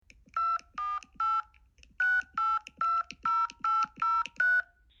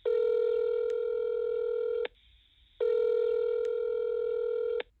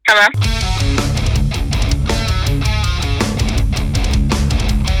Hello?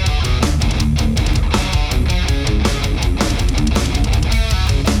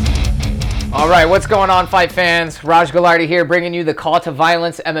 All right, what's going on, fight fans? Raj Ghilardi here, bringing you the Call to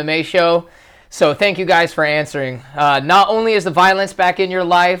Violence MMA show. So thank you guys for answering. Not only is the violence back in your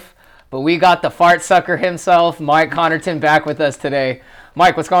life, but we got the fart sucker himself, Mike Connerton, back with us today.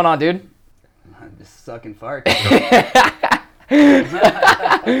 Mike, what's going on, dude? I'm just sucking farts.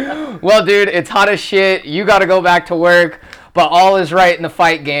 Well, dude, it's hot as shit. You got to go back to work, but all is right in the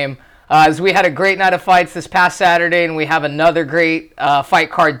fight game. As we had a great night of fights this past Saturday, and we have another great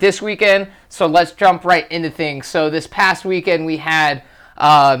fight card this weekend. So let's jump right into things. So this past weekend we had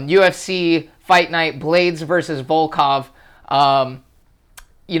UFC Fight Night, Blaydes versus Volkov.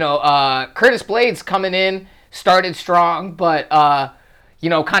 Curtis Blaydes coming in, started strong, but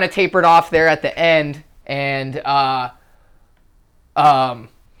kind of tapered off there at the end, and having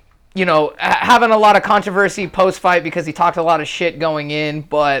a lot of controversy post-fight because he talked a lot of shit going in,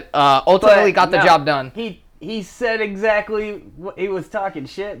 but ultimately got the job done. He said exactly what he was talking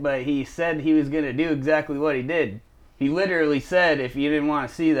shit, but he said he was going to do exactly what he did. He literally said, if you didn't want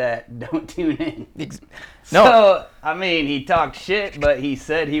to see that, don't tune in. No. So, I mean, he talked shit, but he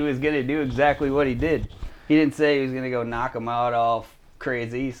said he was going to do exactly what he did. He didn't say he was going to go knock him out all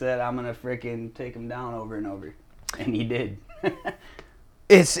crazy. He said, I'm going to freaking take him down over and over. And he did.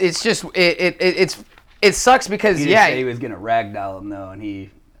 It sucks because he didn't say he was gonna ragdoll him though, and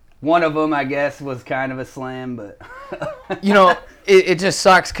one of them I guess was kind of a slam, but it just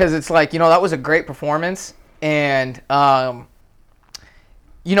sucks because it's like that was a great performance, and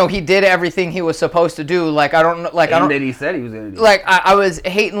he did everything he was supposed to do. That he said he was gonna do. I was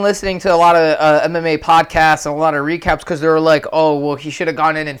hating listening to a lot of MMA podcasts and a lot of recaps because they were like, oh well, he should have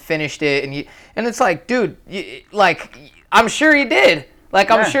gone in and finished it, and it's like, dude, I'm sure he did.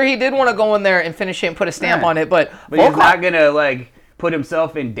 I'm sure he did want to go in there and finish it and put a stamp on it, but Volkov, he's not going to, put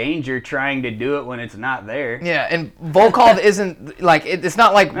himself in danger trying to do it when it's not there. Yeah, and Volkov isn't, it's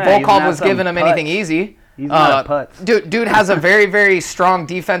not like Volkov was giving him anything easy. He's not a putz. Dude has a very, very strong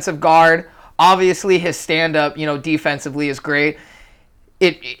defensive guard. Obviously, his stand-up, defensively is great.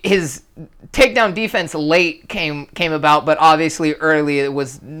 His takedown defense late came about, but obviously early it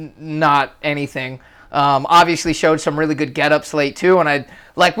was not anything. Obviously showed some really good get-ups late too, and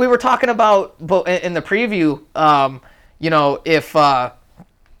we were talking about in the preview, if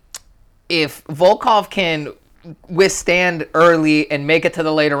Volkov can withstand early and make it to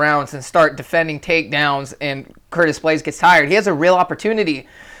the later rounds and start defending takedowns, and Curtis Blaydes gets tired, he has a real opportunity.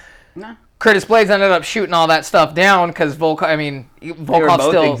 No. Curtis Blaydes ended up shooting all that stuff down because Volkov they were both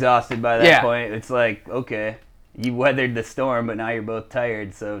still exhausted by that point. It's like, okay. You weathered the storm, but now you're both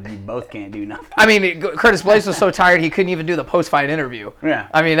tired, so you both can't do nothing. I mean, Curtis Blaydes was so tired he couldn't even do the post-fight interview. Yeah.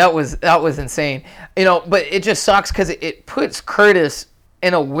 I mean, that was insane. But it just sucks because it puts Curtis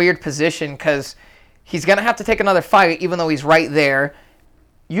in a weird position because he's going to have to take another fight even though he's right there.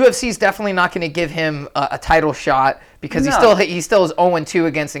 UFC's definitely not going to give him a title shot because he still is 0-2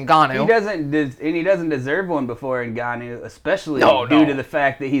 against Ngannou. He doesn't deserve one before Ngannou, especially due to the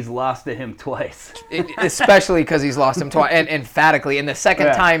fact that he's lost to him twice. Especially because he's lost him twice, and emphatically, and the second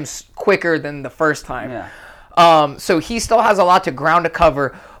time's quicker than the first time. Yeah. So he still has a lot to ground to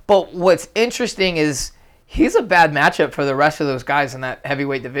cover. But what's interesting is he's a bad matchup for the rest of those guys in that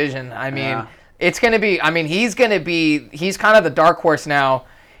heavyweight division. I mean, it's going to be. I mean, he's kind of the dark horse now.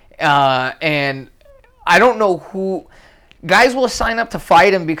 And I don't know who guys will sign up to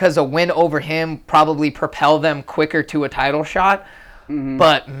fight him because a win over him probably propel them quicker to a title shot. Mm-hmm.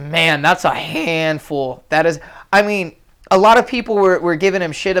 But man, that's a handful. That is, I mean, a lot of people were giving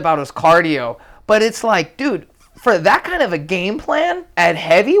him shit about his cardio, but it's like, dude, for that kind of a game plan at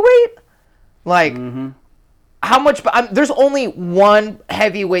heavyweight, how much? There's only one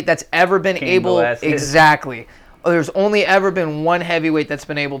heavyweight that's ever been able. Exactly. There's only ever been one heavyweight that's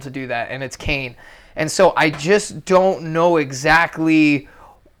been able to do that, and it's Kane. And so I just don't know exactly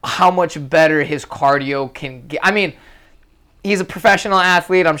how much better his cardio can get. I mean, he's a professional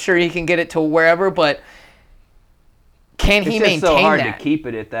athlete. I'm sure he can get it to wherever, but can he maintain that? It's so hard to keep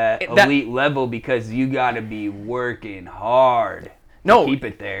it at that elite level because you got to be working hard to keep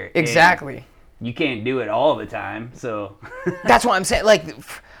it there. Exactly. And you can't do it all the time, so. That's what I'm saying.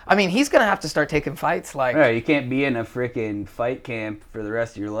 I mean, he's going to have to start taking fights. You can't be in a freaking fight camp for the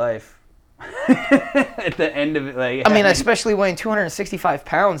rest of your life. At the end of it, I mean, especially weighing 265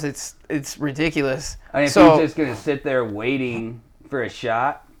 pounds, it's ridiculous. I mean, if he's just going to sit there waiting for a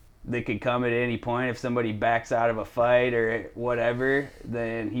shot that could come at any point, if somebody backs out of a fight or whatever,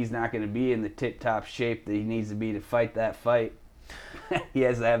 then he's not going to be in the tip-top shape that he needs to be to fight that fight. He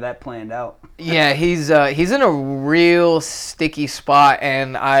has to have that planned out. Yeah, he's in a real sticky spot,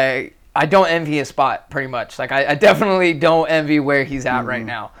 and I don't envy his spot pretty much. Like I definitely don't envy where he's at right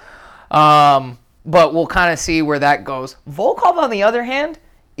now. But we'll kind of see where that goes. Volkov, on the other hand,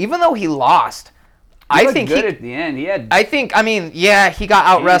 even though he lost, I think good at the end. He had. He got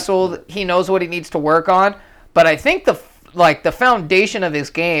out wrestled. He knows what he needs to work on, but I think the foundation of his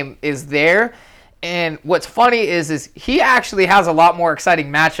game is there. And what's funny is he actually has a lot more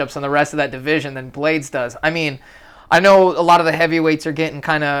exciting matchups in the rest of that division than Blaydes does. I mean, I know a lot of the heavyweights are getting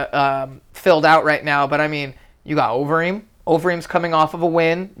kind of filled out right now, but I mean, you got Overeem. Overeem's coming off of a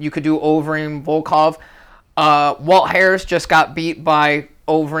win. You could do Overeem, Volkov. Walt Harris just got beat by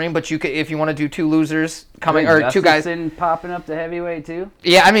Overeem, but you could, if you want to do two losers coming, or two guys popping up to heavyweight too.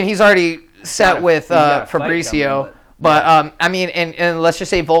 Yeah, I mean, he's already set with Fabricio. But, I mean, and let's just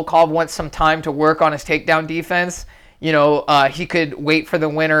say Volkov wants some time to work on his takedown defense. You know, he could wait for the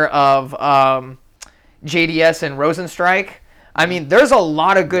winner of JDS and Rosenstrike. I mean, there's a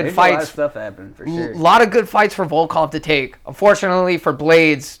lot of good fights. A lot of stuff happened, for sure. A lot of good fights for Volkov to take. Unfortunately for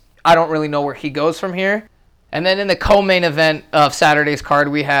Blaydes, I don't really know where he goes from here. And then in the co-main event of Saturday's card,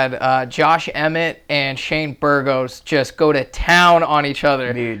 we had Josh Emmett and Shane Burgos just go to town on each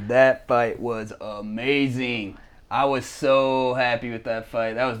other. Dude, that fight was amazing. I was so happy with that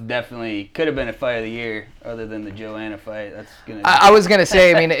fight. That was definitely could have been a fight of the year, other than the Joanna fight. I was gonna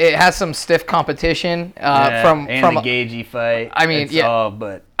say, I mean, it has some stiff competition from the Gagey fight. I mean,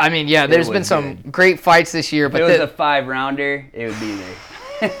 there's been some great fights this year. But if it was a 5-rounder, it would be there.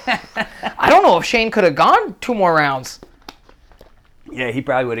 I don't know if Shane could have gone 2 more rounds. Yeah, he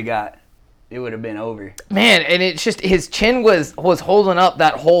probably would have got. It would have been over. Man, and it's just his chin was holding up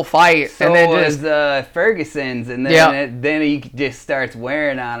that whole fight. So and then was Ferguson's, and then then he just starts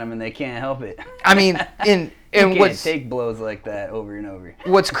wearing on him, and they can't help it. I mean, you can't take blows like that over and over.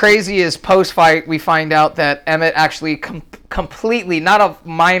 What's crazy is post-fight we find out that Emmett actually completely, not a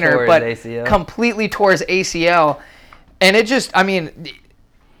minor, but completely tore his ACL. And it just, I mean,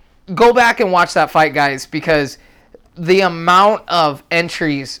 go back and watch that fight, guys, because the amount of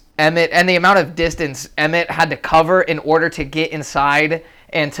entries Emmett and the amount of distance Emmett had to cover in order to get inside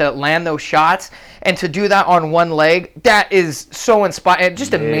and to land those shots, and to do that on one leg, that is so inspiring,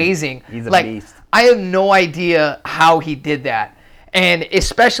 just amazing. He's a beast. I have no idea how he did that, and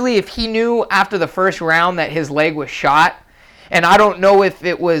especially if he knew after the first round that his leg was shot, and I don't know if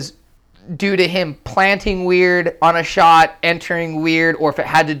it was due to him planting weird on a shot, entering weird, or if it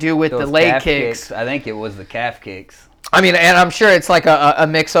had to do with the leg kicks. I think it was the calf kicks. I mean, and I'm sure it's like a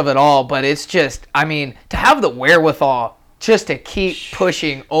mix of it all, but it's just, I mean, to have the wherewithal just to keep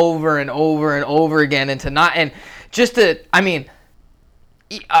pushing over and over and over again, and to not, and just to, I mean,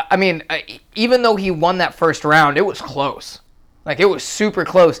 even though he won that first round, it was close. Like, it was super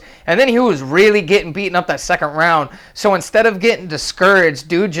close. And then he was really getting beaten up that second round. So instead of getting discouraged,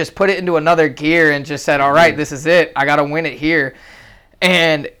 dude just put it into another gear and just said, all right, this is it. I got to win it here.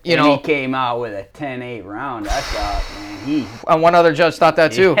 And, you know, he came out with a 10-8 round. I thought, man, and one other judge thought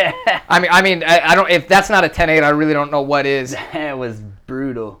that too. Yeah. I mean, I don't. If that's not a 10-8, I really don't know what is. That was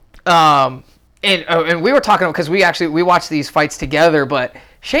brutal. And we were talking because we watched these fights together. But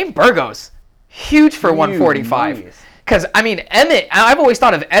Shane Burgos, huge for 145. Because I mean, Emmett. I've always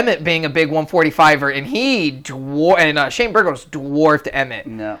thought of Emmett being a big 145er, and Shane Burgos dwarfed Emmett.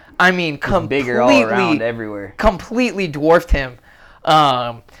 No, I mean, completely bigger all around everywhere. Completely dwarfed him.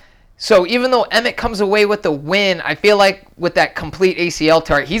 So even though Emmett comes away with the win, I feel like with that complete ACL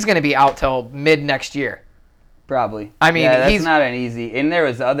tear, he's going to be out till mid next year. Probably. I mean, that's not an easy. And there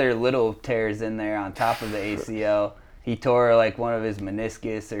was other little tears in there on top of the ACL. He tore like one of his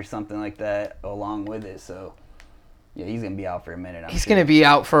meniscus or something like that along with it. So yeah, he's going to be out for a minute. He's going to be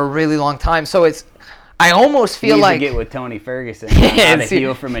out for a really long time. So I almost feel like to get with Tony Ferguson. How to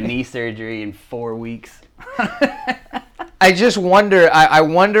heal from a knee surgery in 4 weeks. I just wonder. I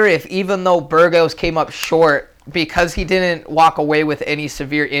wonder if even though Burgos came up short because he didn't walk away with any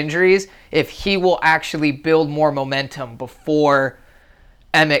severe injuries, if he will actually build more momentum before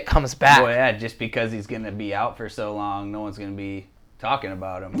Emmett comes back. Well, yeah, just because he's going to be out for so long, no one's going to be talking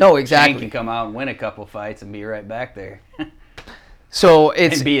about him. No, exactly. Shane can come out and win a couple fights and be right back there. So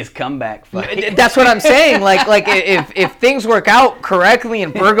it's and be his comeback fight. That's what I'm saying. Like if things work out correctly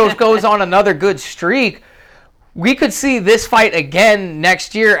and Burgos goes on another good streak, we could see this fight again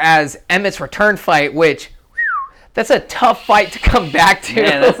next year as Emmett's return fight, which that's a tough fight to come back to.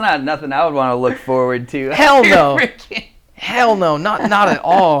 Man, that's not nothing I would want to look forward to. Hell no. Hell no, not at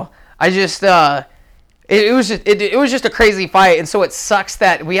all. I just It was just a crazy fight, and so it sucks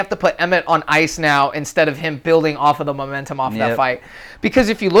that we have to put Emmett on ice now instead of him building off of the momentum off that fight. Because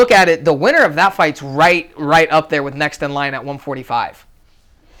if you look at it, the winner of that fight's right up there with next in line at 145.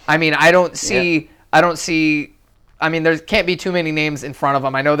 I mean, I don't see. I mean, there can't be too many names in front of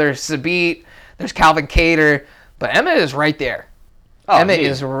him. I know there's Sabit, there's Calvin Kattar, but Emmett is right there. Emmett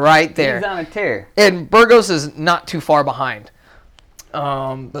is right there. He's on a tear. And Burgos is not too far behind.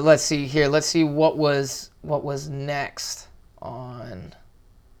 But let's see here. Let's see what was next on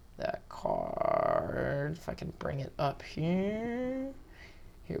that card. If I can bring it up here.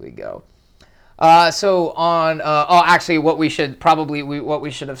 Here we go. So on actually what we should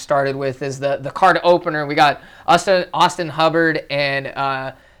have started with is the card opener. We got Austin Hubbard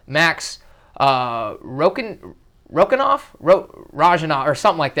and Max Rajanov or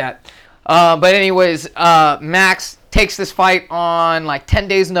something like that. But anyways, Max takes this fight on like 10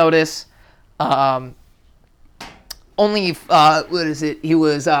 days notice. Only he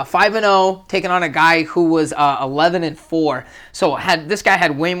was 5-0, taking on a guy who was 11-4. So this guy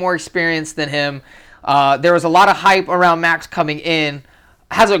had way more experience than him. There was a lot of hype around Max coming in.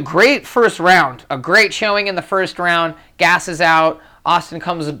 Has a great first round, a great showing in the first round. Gasses out. Austin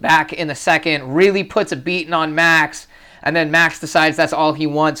comes back in the second, really puts a beating on Max, and then Max decides that's all he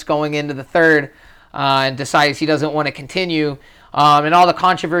wants going into the third, and decides he doesn't want to continue. And all the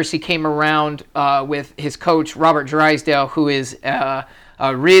controversy came around with his coach, Robert Drysdale, who is a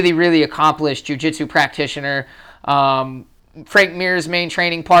really, really accomplished jiu-jitsu practitioner. Frank Mir's main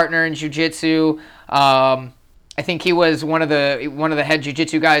training partner in jiu-jitsu. I think he was one of the head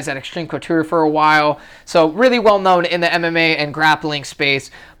jiu-jitsu guys at Extreme Couture for a while. So really well known in the MMA and grappling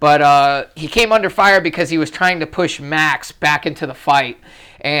space. But he came under fire because he was trying to push Max back into the fight.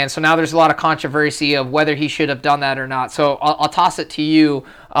 And so now there's a lot of controversy of whether he should have done that or not. So I'll toss it to you.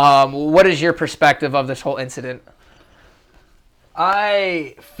 What is your perspective of this whole incident?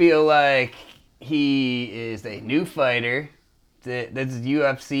 I feel like he is a new fighter. That's his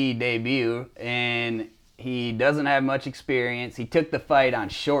UFC debut, and he doesn't have much experience. He took the fight on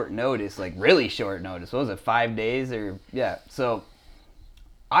short notice, like really short notice. What was it, 5 days? So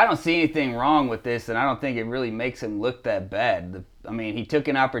I don't see anything wrong with this, and I don't think it really makes him look that bad. He took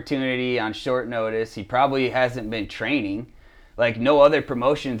an opportunity on short notice. He probably hasn't been training. Like, no other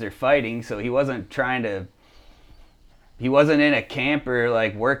promotions are fighting, so he wasn't in a camp or,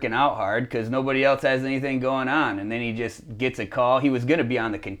 like, working out hard because nobody else has anything going on. And then he just gets a call. He was going to be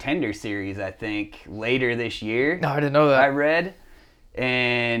on the Contender Series, I think, later this year. No, I didn't know that. I read.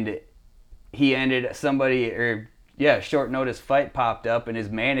 And he short notice fight popped up, and his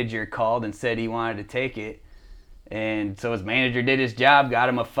manager called and said he wanted to take it. And so his manager did his job, got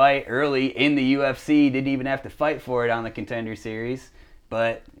him a fight early in the UFC, didn't even have to fight for it on the Contender Series.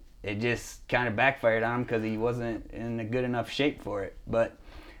 But it just kind of backfired on him because he wasn't in a good enough shape for it. But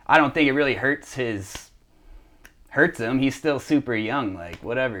I don't think it really hurts him. He's still super young, like,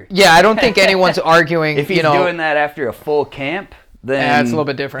 whatever. Yeah, I don't think anyone's arguing. If he's doing that after a full camp, then it's a little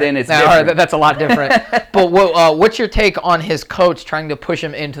bit different. Then it's different. That's a lot different. But what's your take on his coach trying to push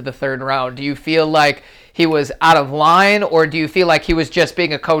him into the third round? Do you feel like he was out of line, or do you feel like he was just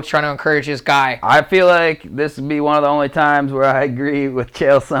being a coach trying to encourage his guy? I feel like this would be one of the only times where I agree with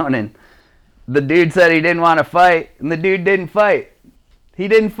Chael Sonnen. The dude said he didn't want to fight, and the dude didn't fight. He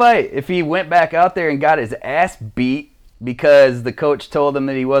didn't fight. If he went back out there and got his ass beat because the coach told him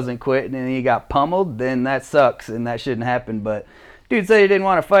that he wasn't quitting and he got pummeled, then that sucks and that shouldn't happen. But dude said he didn't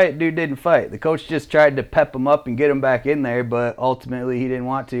want to fight. Dude didn't fight. The coach just tried to pep him up and get him back in there, but ultimately he didn't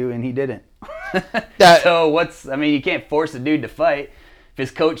want to, and he didn't. So you can't force a dude to fight. If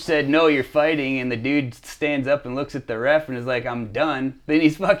his coach said, no, you're fighting, and the dude stands up and looks at the ref and is like, I'm done, then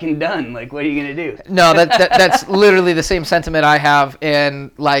he's fucking done. Like, what are you going to do? No, that's literally the same sentiment I have.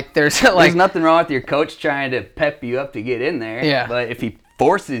 And, like, there's nothing wrong with your coach trying to pep you up to get in there. Yeah. But if he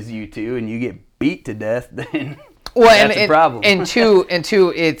forces you to and you get beat to death, then that's a problem. And two,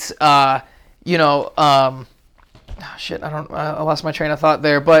 it's, I lost my train of thought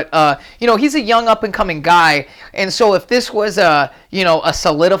there, but he's a young up and coming guy, and so if this was a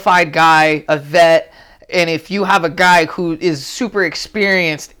solidified guy, a vet, and if you have a guy who is super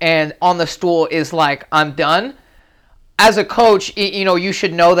experienced and on the stool is like, I'm done, as a coach, you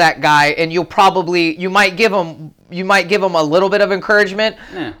should know that guy, and you might give him a little bit of encouragement,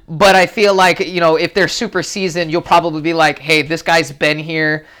 but I feel like, if they're super seasoned, you'll probably be like, hey, this guy's been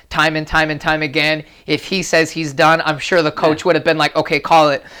here time and time and time again. If he says he's done, I'm sure the coach would have been like, okay, call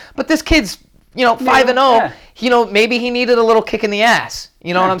it. But this kid's, 5-0, maybe he needed a little kick in the ass.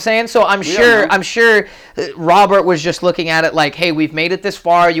 You know what I'm saying? So I'm sure Robert was just looking at it like, hey, we've made it this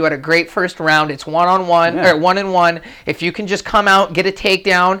far. You had a great first round. It's 1-on-1 or 1-and-1. If you can just come out, get a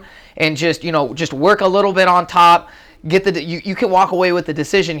takedown, and just work a little bit on top, you can walk away with the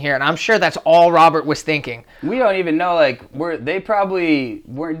decision here. And I'm sure that's all Robert was thinking. We don't even know, like, they probably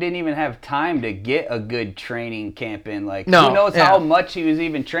didn't even have time to get a good training camp in. Like, who knows how much he was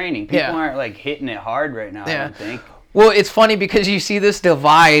even training? People aren't like hitting it hard right now, I don't think. Well, it's funny because you see this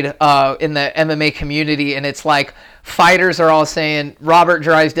divide in the MMA community, and it's like fighters are all saying Robert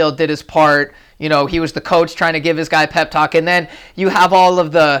Drysdale did his part. You know, he was the coach trying to give his guy pep talk. And then you have all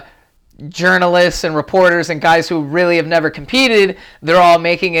of the journalists and reporters and guys who really have never competed. They're all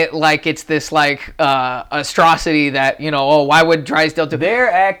making it like it's this like atrocity that, why would Drysdale do?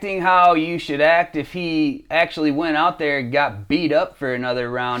 They're acting how you should act if he actually went out there and got beat up for another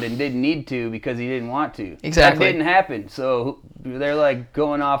round and didn't need to because he didn't want to. Exactly. That didn't happen. So they're like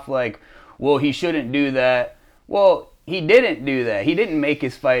going off like, well, he shouldn't do that. Well, he didn't do that. He didn't make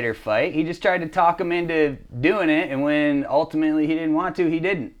his fighter fight. He just tried to talk him into doing it, and when ultimately he didn't want to, he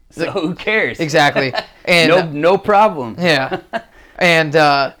didn't. So who cares? Exactly. And no problem. Yeah. And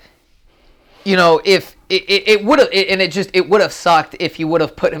if it would have, it would have sucked if he would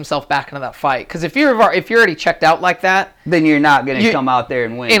have put himself back into that fight. Because if you're already checked out like that, then you're not going to come out there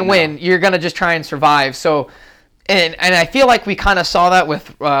and win. You're going to just try and survive. So. And I feel like we kind of saw that with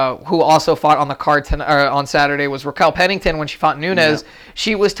who also fought on the card on Saturday was Raquel Pennington when she fought Nunes. Yeah.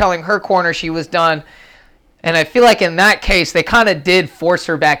 She was telling her corner she was done. And I feel like in that case, they kind of did force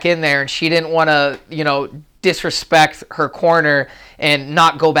her back in there, and she didn't want to, disrespect her corner and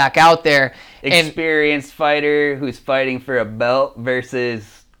not go back out there. Experienced fighter who's fighting for a belt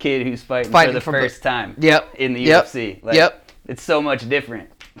versus kid who's fighting for the first time in the UFC. Like, it's so much different.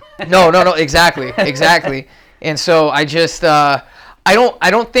 No, exactly. And so I just I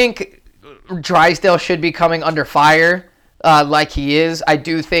don't think Drysdale should be coming under fire like he is. I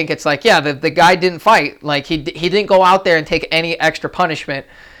do think it's like, the guy didn't fight. Like he didn't go out there and take any extra punishment.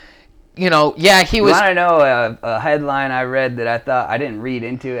 He was. You want to know a headline I read that I didn't read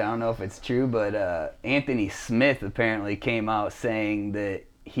into it. I don't know if it's true, but Anthony Smith apparently came out saying that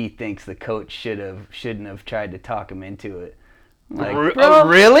he thinks the coach shouldn't have tried to talk him into it. Like, bro,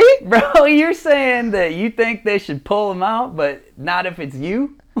 really? Bro, you're saying that you think they should pull him out, but not if it's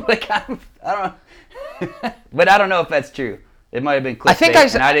you? Like, I don't but I don't know if that's true. It might have been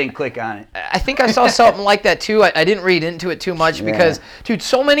clickbait, and I didn't click on it. I think I saw something like that, too. I didn't read into it too much because, dude,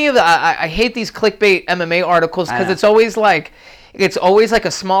 so many of I hate these clickbait MMA articles because it's always like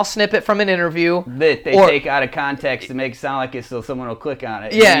a small snippet from an intervio that they take out of context to make it sound like it's so someone will click on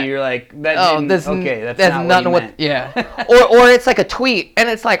it. Yeah, and you're like, that's not nothing. what he meant. Or it's like a tweet, and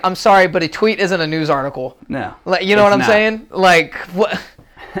it's like, I'm sorry, but a tweet isn't a news article. No, like you know what I'm saying? Like what?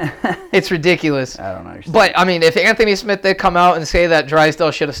 It's ridiculous. I don't understand. But I mean, if Anthony Smith did come out and say that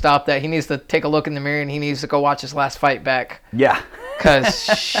Drysdale should have stopped that, he needs to take a look in the mirror and he needs to go watch his last fight back. Yeah. Because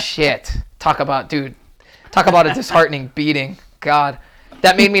shit, talk about a disheartening beating. God,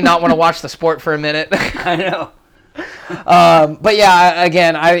 that made me not want to watch the sport for a minute. I know. But yeah,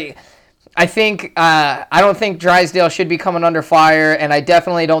 again, I think I don't think Drysdale should be coming under fire, and I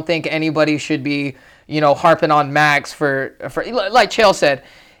definitely don't think anybody should be, harping on Max for like Chael said,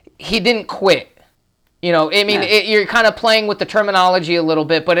 he didn't quit. You're kind of playing with the terminology a little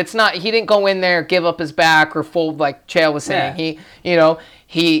bit, but it's not. He didn't go in there, give up his back, or fold like Chael was saying. Yeah.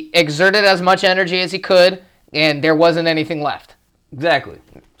 He exerted as much energy as he could, and there wasn't anything left. Exactly.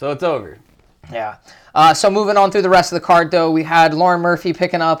 So it's over. Yeah. So moving on through the rest of the card, though, we had Lauren Murphy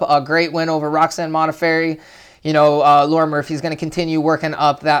picking up a great win over Roxanne Modafferi. Lauren Murphy's going to continue working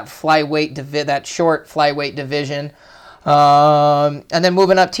up that that short flyweight division. And then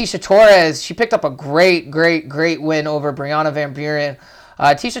moving up, Tecia Torres, she picked up a great win over Brianna Van Buren.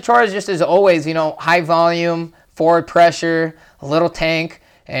 Tecia Torres, just as always, high volume, forward pressure, a little tank.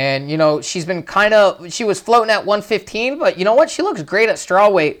 And, she's been she was floating at 115, but you know what? She looks great at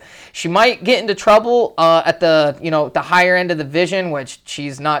strawweight. She might get into trouble at the, the higher end of the division, which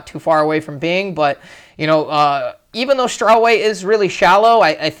she's not too far away from being. But, even though strawweight is really shallow,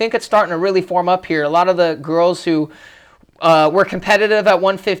 I think it's starting to really form up here. A lot of the girls who were competitive at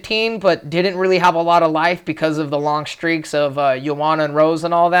 115, but didn't really have a lot of life because of the long streaks of Joanna and Rose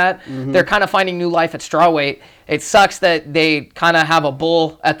and all that. Mm-hmm. They're kind of finding new life at strawweight. It sucks that they kind of have a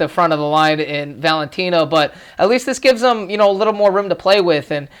bull at the front of the line in Valentina, but at least this gives them, a little more room to play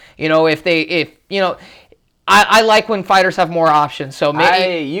with. And, I like when fighters have more options. So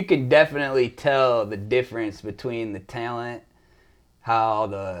maybe you could definitely tell the difference between the talent, how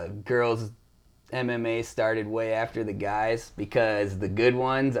the girls MMA started way after the guys because the good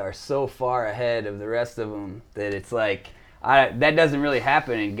ones are so far ahead of the rest of them that it's like that doesn't really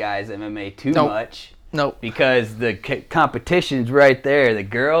happen in guys MMA too much. Nope. Because the competition's right there. The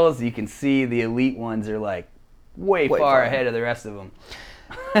girls, you can see the elite ones are like way far ahead of the rest of them.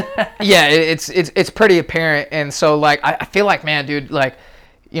 Yeah, it's pretty apparent, and so like I feel like, man, dude, like,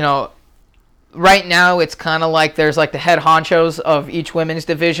 you know, right now it's kind of like there's like the head honchos of each women's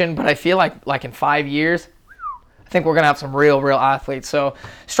division, but I feel like in 5 years, I think we're gonna have some real athletes. So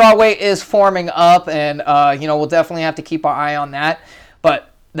strawweight is forming up, and you know, we'll definitely have to keep our eye on that.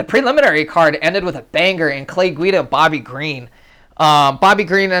 But the preliminary card ended with a banger in Clay Guida, Bobby Green. Bobby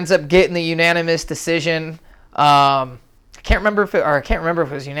Green ends up getting the unanimous decision. I can't remember if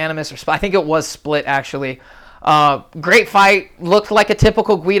it was unanimous or split. I think it was split, actually. Great fight. Looked like a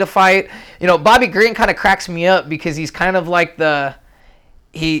typical Guida fight. You know, Bobby Green kind of cracks me up because he's kind of like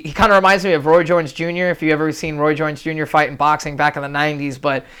he kind of reminds me of Roy Jones Jr. If you ever seen Roy Jones Jr. fight in boxing back in the 90s,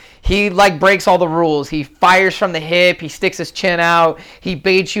 but he like breaks all the rules. He fires from the hip. He sticks his chin out. He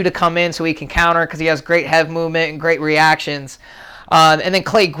baits you to come in so he can counter because he has great head movement and great reactions. And then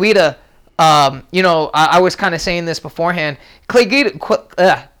Clay Guida, you know, I was kind of saying this beforehand. Clay Guida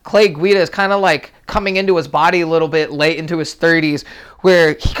is kind of like coming into his body a little bit late into his 30s,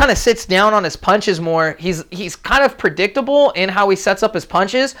 where he kind of sits down on his punches more. He's kind of predictable in how he sets up his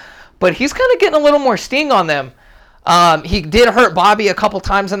punches, but he's kind of getting a little more sting on them. He did hurt Bobby a couple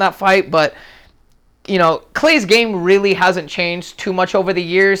times in that fight, but you know, Clay's game really hasn't changed too much over the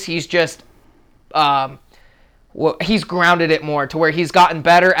years. He's just he's grounded it more to where he's gotten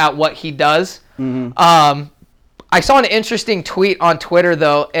better at what he does. Mm-hmm. I saw an interesting tweet on Twitter,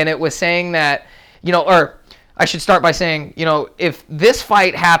 though, and it was saying that, you know, or I should start by saying, you know, if this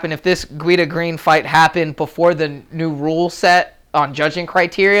fight happened, if this Guida Green fight happened before the new rule set on judging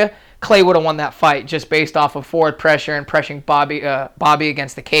criteria, Clay would have won that fight just based off of forward pressure and pressuring Bobby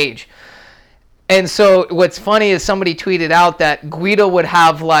against the cage. And so what's funny is somebody tweeted out that Guida would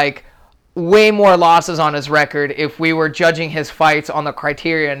have, like, way more losses on his record if we were judging his fights on the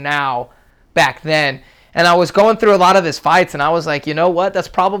criteria now back then. And I was going through a lot of his fights, and I was like, you know what? That's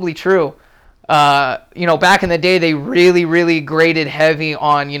probably true. You know, back in the day, they really graded heavy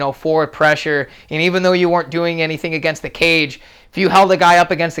on, you know, forward pressure. And even though you weren't doing anything against the cage, if you held a guy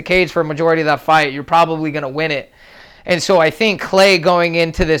up against the cage for a majority of that fight, you're probably going to win it. And so I think Clay going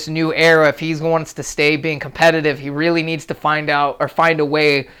into this new era, if he wants to stay being competitive, he really needs to find a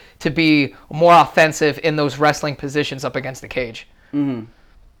way to be more offensive in those wrestling positions up against the cage. Mm-hmm.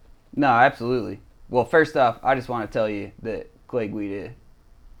 No, absolutely. Well, first off, I just want to tell you that Clay Guida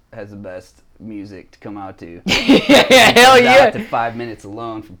has the best music to come out to. Yeah, hell yeah. To 5 Minutes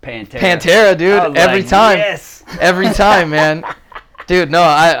Alone from Pantera. Pantera, dude, every time. Yes. Every time, man. Dude, no,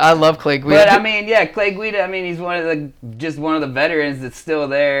 I love Clay Guida. But, I mean, yeah, Clay Guida, I mean, he's one of the veterans that's still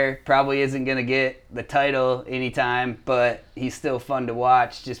there. Probably isn't going to get the title anytime, but he's still fun to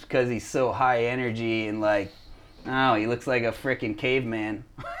watch just because he's so high energy and, like, oh, he looks like a freaking caveman.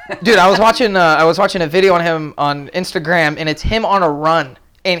 Dude, I was watching a video on him on Instagram, and it's him on a run.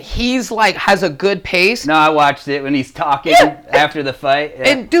 And he's like has a good pace. No, I watched it when he's talking after the fight. Yeah.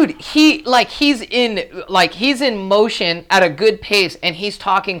 And dude, he's in motion at a good pace, and he's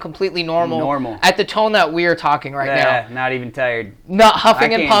talking completely normal at the tone that we are talking right now. Yeah, not even tired. Not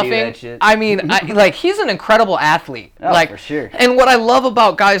huffing and puffing. Do that shit. I mean, he's an incredible athlete. Oh, for sure. And what I love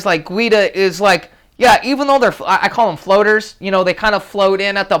about guys like Guida is like, yeah, even though I call them floaters, you know, they kind of float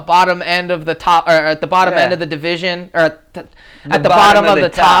in at the bottom end of the top, or at the bottom end of the division, or at the bottom of the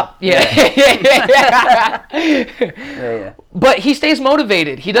top. Yeah. Yeah. But he stays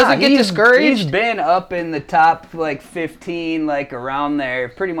motivated. He doesn't get discouraged. He's been up in the top, like, 15, like, around there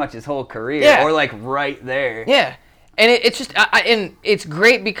pretty much his whole career, or, like, right there. Yeah. And it's just, and it's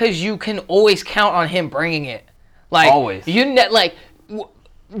great because you can always count on him bringing it. Like, always.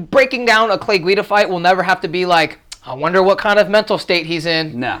 Breaking down a Clay Guida fight will never have to be like, I wonder what kind of mental state he's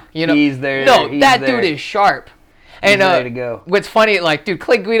in. No, you know, he's there. No, that dude is sharp. He's ready to go. What's funny, like, dude,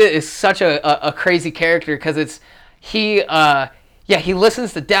 Clay Guida is such a crazy character because he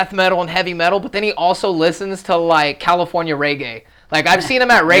listens to death metal and heavy metal, but then he also listens to like California reggae. Like, I've seen him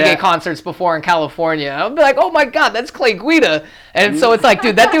at reggae concerts before in California. I'll be like, oh my God, that's Clay Guida. And so it's like,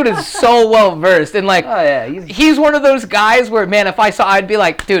 dude, that dude is so well versed. And like, he's one of those guys where, man, if I saw, I'd be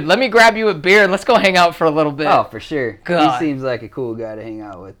like, dude, let me grab you a beer and let's go hang out for a little bit. Oh, for sure. God. He seems like a cool guy to hang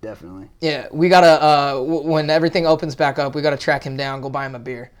out with, definitely. Yeah, we gotta, when everything opens back up, we gotta track him down, go buy him a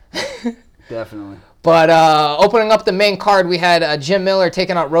beer. Definitely. But opening up the main card, we had Jim Miller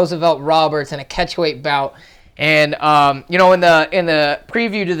taking out Roosevelt Roberts in a catchweight bout. And you know, in the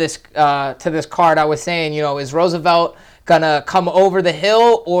preview to this card, I was saying, you know, is Roosevelt gonna come over the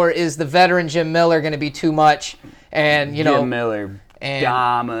hill, or is the veteran Jim Miller gonna be too much? And you know, Jim Miller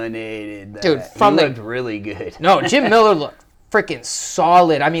dominated that. Dude, he looked really good. No, Jim Miller looked freaking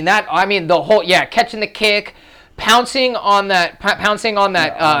solid. I mean the whole catching the kick, pouncing on that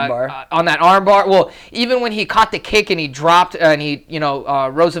armbar. Well, even when he caught the kick and he dropped and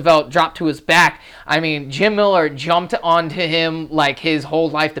Roosevelt dropped to his back, I mean, Jim Miller jumped onto him like his whole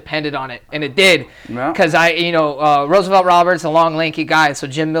life depended on it, and it did. Because Roosevelt Roberts, a long, lanky guy, so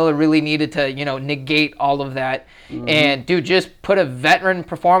Jim Miller really needed to negate all of that. Mm-hmm. And dude, just put a veteran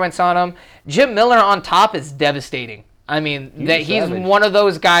performance on him. Jim Miller on top is devastating. I mean, he's one of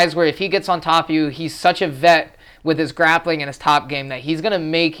those guys where if he gets on top of you, he's such a vet with his grappling and his top game that he's going to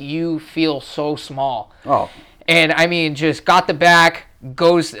make you feel so small. Oh. And, I mean, just got the back,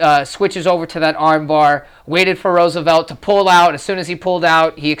 switches over to that arm bar, waited for Roosevelt to pull out. As soon as he pulled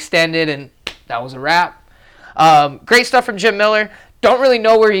out, he extended, and that was a wrap. Great stuff from Jim Miller. Don't really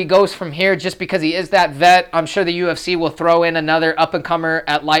know where he goes from here just because he is that vet. I'm sure the UFC will throw in another up-and-comer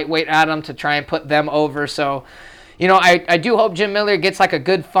at lightweight at him to try and put them over, so... You know, I do hope Jim Miller gets like a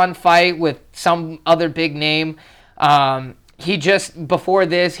good, fun fight with some other big name. He just, before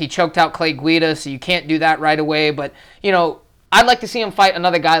this, he choked out Clay Guida, so you can't do that right away. But, you know, I'd like to see him fight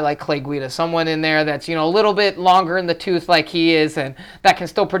another guy like Clay Guida, someone in there that's, a little bit longer in the tooth like he is and that can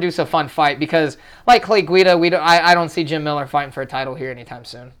still produce a fun fight. Because, like Clay Guida, I don't see Jim Miller fighting for a title here anytime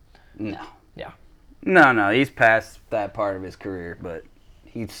soon. No. Yeah. No, he's past that part of his career, but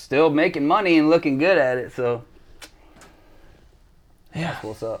he's still making money and looking good at it, so... Yeah. That's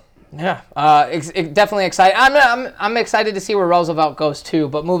what's up. Yeah. Definitely excited. I'm excited to see where Roosevelt goes too.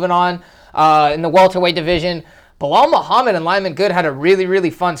 But moving on, in the welterweight division, Belal Muhammad and Lyman Good had a really, really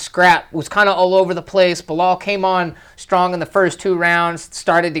fun scrap. It was kind of all over the place. Belal came on strong in the first 2 rounds,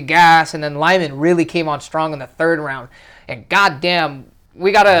 started to gas, and then Lyman really came on strong in the 3rd round. And goddamn,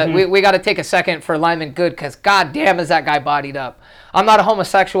 we gotta take a second for Lyman Good because goddamn is that guy bodied up. I'm not a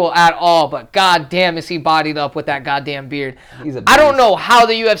homosexual at all, but goddamn is he bodied up with that goddamn beard. I don't know how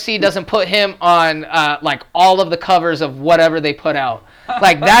the UFC doesn't put him on like all of the covers of whatever they put out.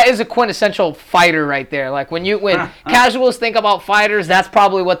 Like that is a quintessential fighter right there. Like when casuals think about fighters, that's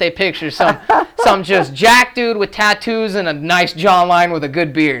probably what they picture. Some just jack dude with tattoos and a nice jawline with a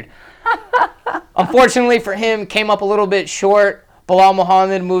good beard. Unfortunately for him, came up a little bit short. Belal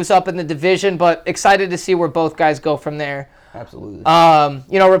Muhammad moves up in the division, but excited to see where both guys go from there. Absolutely.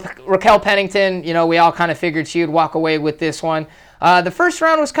 Raquel Pennington, we all kind of figured she would walk away with this one. The first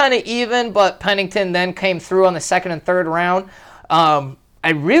round was kind of even, but Pennington then came through on the 2nd and 3rd round. I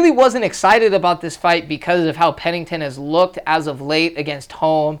really wasn't excited about this fight because of how Pennington has looked as of late against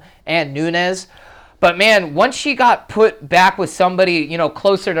Holm and Nunes. But, man, once she got put back with somebody,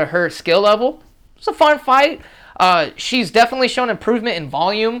 closer to her skill level, it was a fun fight. She's definitely shown improvement in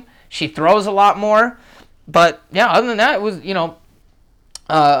volume. She throws a lot more. But, yeah, other than that, it was,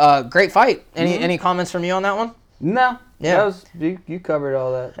 great fight. Any comments from you on that one? No. Yeah. You covered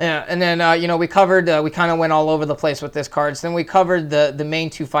all that. Yeah, and then, we covered, we kind of went all over the place with this card. So then we covered the main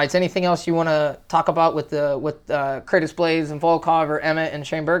 2 fights. Anything else you want to talk about with Curtis Blaydes and Volkov or Emmett and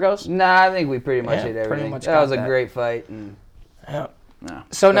Shane Burgos? Nah, I think we pretty much did everything. That was a great fight. And yeah. No,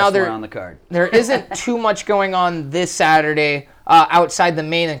 so now on the card. There isn't too much going on this Saturday outside the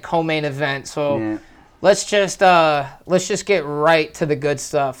main and co-main event. So... Yeah. Let's just get right to the good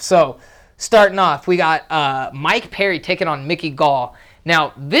stuff. So, starting off, we got Mike Perry taking on Mickey Gall.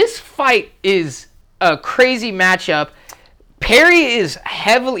 Now, this fight is a crazy matchup. Perry is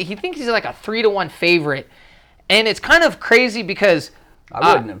he thinks he's like a 3-1 favorite, and it's kind of crazy because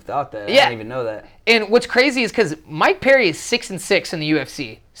I wouldn't have thought that. I didn't even know that. And what's crazy is because Mike Perry is 6-6 in the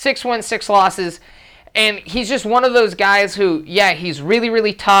UFC, 6 wins, 6 losses, and he's just one of those guys who, he's really,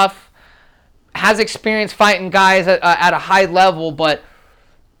 really tough. Has experience fighting guys at a high level,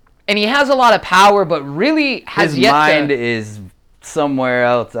 and he has a lot of power, but really has his mind is somewhere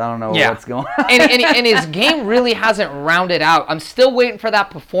else. I don't know what's going on. and his game really hasn't rounded out. I'm still waiting for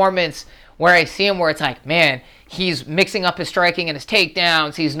that performance where I see him where it's like, man, he's mixing up his striking and his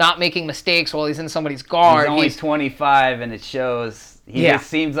takedowns. He's not making mistakes while he's in somebody's guard. He's only 25, and it shows. He just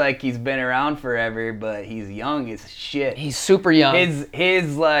seems like he's been around forever, but he's young as shit. He's super young.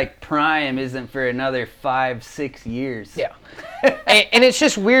 His like prime isn't for another 5-6 years. Yeah, and it's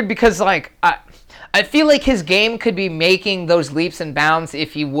just weird because like I feel like his game could be making those leaps and bounds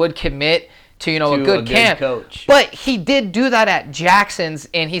if he would commit to a good camp. Coach. But he did do that at Jackson's,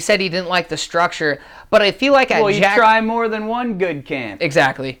 and he said he didn't like the structure. But I feel like at you try more than one good camp.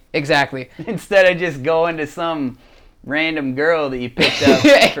 Exactly. Instead of just going to some random girl that you picked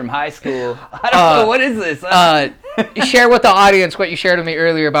up from high school. I don't know, what is this? Share with the audience what you shared with me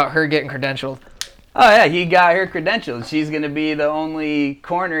earlier about her getting credentialed. Oh, yeah, he got her credentialed. She's going to be the only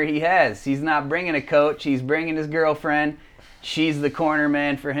corner he has. He's not bringing a coach. He's bringing his girlfriend. She's the corner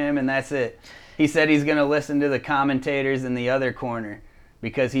man for him, and that's it. He said he's going to listen to the commentators in the other corner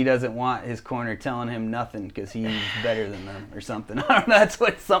because he doesn't want his corner telling him nothing because he's better than them or something. I don't know.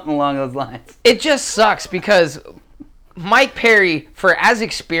 That's something along those lines. It just sucks because Mike Perry, for as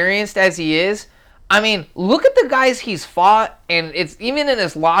experienced as he is, I mean, look at the guys he's fought, and it's even in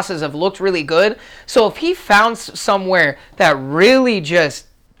his losses have looked really good. So if he found somewhere that really just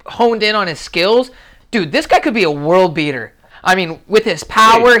honed in on his skills, dude, this guy could be a world beater. I mean, with his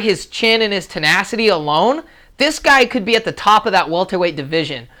power, his chin, and his tenacity alone, this guy could be at the top of that welterweight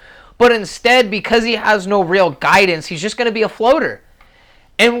division. But instead, because he has no real guidance, he's just going to be a floater.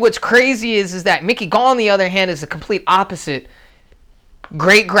 And what's crazy is that Mickey Gall, on the other hand, is the complete opposite.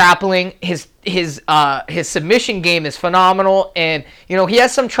 Great grappling. His submission game is phenomenal, and he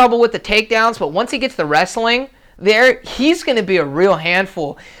has some trouble with the takedowns. But once he gets the wrestling there, he's going to be a real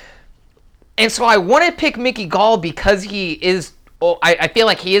handful. And so I want to pick Mickey Gall because he is. I feel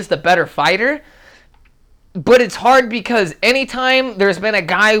like he is the better fighter. But it's hard because anytime there's been a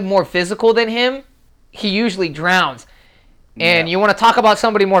guy more physical than him, he usually drowns. And you want to talk about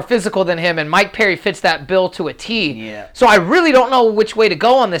somebody more physical than him, and Mike Perry fits that bill to a T. Yeah. So I really don't know which way to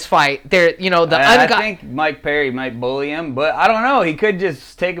go on this fight. I think Mike Perry might bully him, but I don't know. He could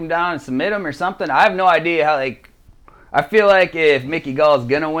just take him down and submit him or something. I have no idea how. I feel like if Mickey Gall is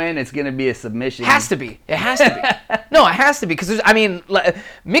gonna win, it's gonna be a submission. It has to be. No, it has to be because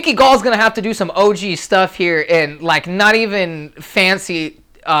Mickey Gall is gonna have to do some OG stuff here and not even fancy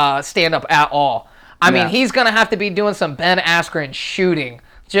stand up at all. I mean, he's going to have to be doing some Ben Askren shooting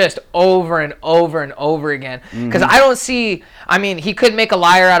just over and over and over again. Because I don't see... I mean, he could make a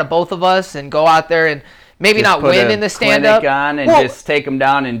liar out of both of us and go out there and maybe just not win in the stand-up. On and just take him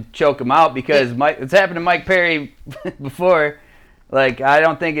down and choke him out because it's happened to Mike Perry before. I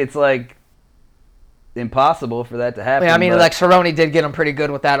don't think it's, impossible for that to happen. Yeah, I mean, Cerrone did get him pretty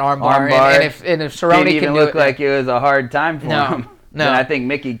good with that armbar. And if Cerrone didn't even can look like it was a hard time for him. No. And I think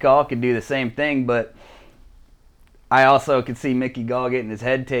Mickey Gall could do the same thing, but I also could see Mickey Gall getting his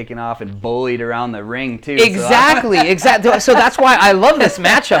head taken off and bullied around the ring too. Exactly. So that's why I love this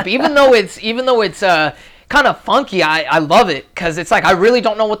matchup, even though it's kind of funky. I love it because it's I really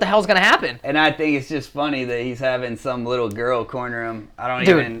don't know what the hell's gonna happen. And I think it's just funny that he's having some little girl corner him. I don't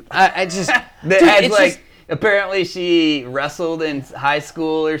dude, even. I just. Apparently she wrestled in high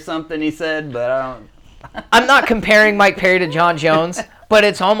school or something. He said, but I don't. I'm not comparing Mike Perry to John Jones, but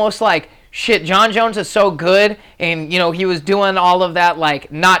it's almost like, shit, John Jones is so good, and, he was doing all of that,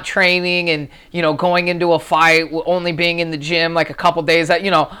 not training and, going into a fight, only being in the gym, a couple days, that,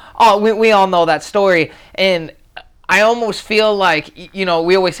 we all know that story, and I almost feel like,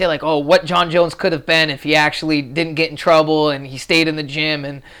 we always say, what John Jones could have been if he actually didn't get in trouble and he stayed in the gym,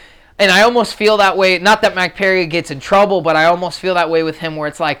 and I almost feel that way, not that Mike Perry gets in trouble, but I almost feel that way with him where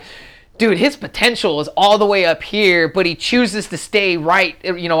it's dude, his potential is all the way up here, but he chooses to stay right,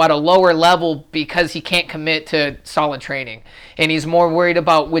 at a lower level because he can't commit to solid training. And he's more worried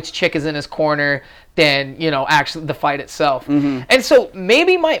about which chick is in his corner than, actually the fight itself. Mm-hmm. And so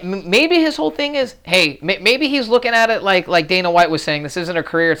maybe his whole thing is, hey, maybe he's looking at it like Dana White was saying, this isn't a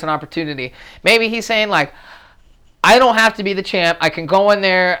career, it's an opportunity. Maybe he's saying, I don't have to be the champ. I can go in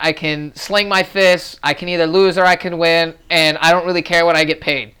there, I can sling my fists, I can either lose or I can win, and I don't really care what I get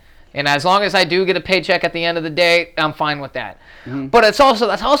paid. And as long as I do get a paycheck at the end of the day, I'm fine with that. Mm-hmm. But that's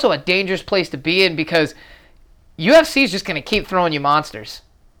also a dangerous place to be in because UFC is just going to keep throwing you monsters.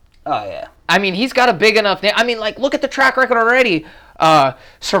 Oh, yeah. I mean, he's got a big enough name. I mean, look at the track record already.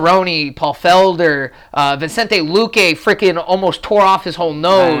 Cerrone, Paul Felder, Vicente Luque freaking almost tore off his whole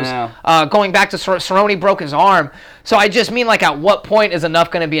nose. Going back to Cerrone broke his arm. So I just mean, at what point is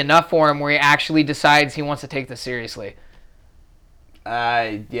enough going to be enough for him where he actually decides he wants to take this seriously?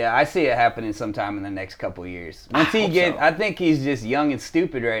 I see it happening sometime in the next couple years. I think he's just young and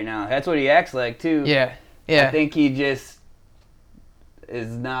stupid right now. That's what he acts like too. Yeah. I think he just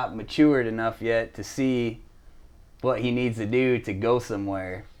is not matured enough yet to see what he needs to do to go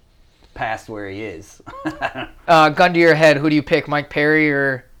somewhere past where he is. Gun to your head, who do you pick, Mike Perry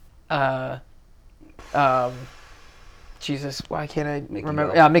or Jesus, why can't I remember?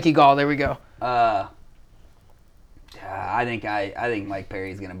 Gall. Yeah, Mickey Gall, there we go. I think Mike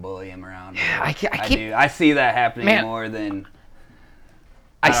Perry's gonna bully him around. I see that happening more than.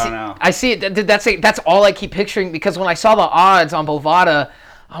 I don't know. I see it. That's all I keep picturing, because when I saw the odds on Bovada,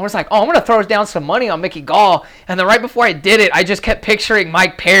 I was like, oh, I'm going to throw down some money on Mickey Gall. And then right before I did it, I just kept picturing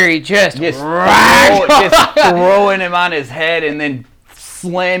Mike Perry just throwing him on his head and then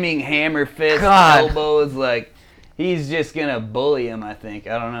slamming hammer fists, elbows. Like, he's just going to bully him, I think.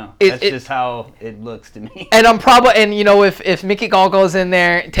 I don't know. That's just how it looks to me. And if Mickey Gall goes in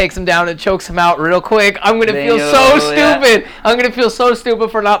there, takes him down and chokes him out real quick, I'm going to feel so stupid. I'm going to feel so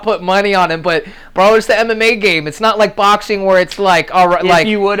stupid for not putting money on him. But, bro, it's the MMA game. It's not like boxing where it's like, all right, if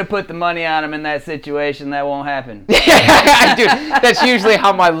you would have put the money on him in that situation, that won't happen. Dude, that's usually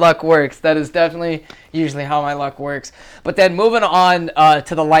how my luck works. That is definitely usually how my luck works. But then moving on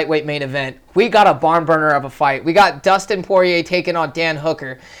to the lightweight main event, we got a barn burner of a fight. We got Dustin Poirier taking on Dan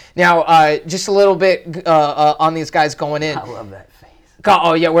Hooker. Now, just a little bit on these guys going in. I love that face.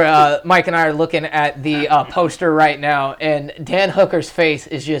 Oh, yeah, we're Mike and I are looking at the poster right now, and Dan Hooker's face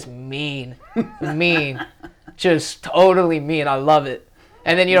is just mean. Just totally mean. I love it.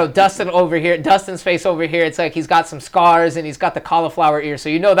 And then, Dustin's face over here, it's like he's got some scars and he's got the cauliflower ear, so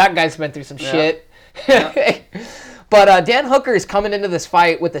that guy's been through some shit. But Dan Hooker is coming into this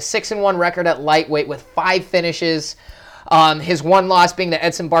fight with a 6-1 record at lightweight with 5 finishes. His one loss being to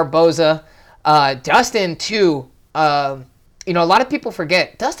Edson Barboza. Dustin, too, a lot of people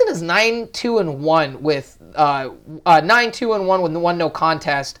forget, Dustin is 9-2-1 with 9-2-1 with 1 no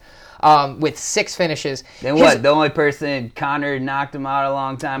contest. With 6 finishes. Then what? The only person Connor knocked him out a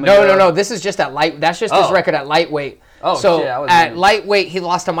long time ago? No. This is just at light. That's just his record at lightweight. Oh, so shit. At lightweight, he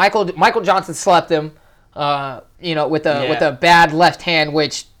lost to Michael Johnson. Slept him. With a bad left hand,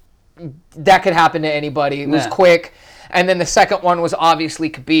 which that could happen to anybody. It was quick. And then the second one was obviously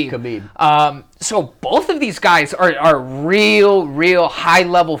Khabib. So both of these guys are real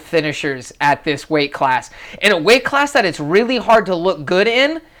high-level finishers at this weight class. In a weight class that it's really hard to look good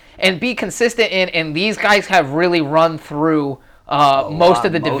in and be consistent in, and these guys have really run through most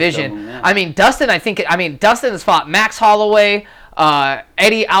of the division. Dustin has fought Max Holloway,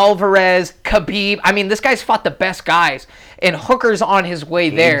 Eddie Alvarez, Khabib. This guy's fought the best guys, and Hooker's on his way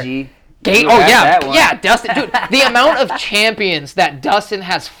there. Dustin. Dude, the amount of champions that Dustin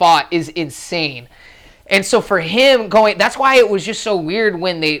has fought is insane. And so for him that's why it was just so weird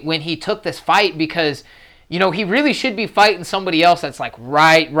when he took this fight, because he really should be fighting somebody else that's like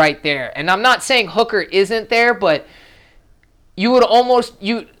right there. And I'm not saying Hooker isn't there, but you would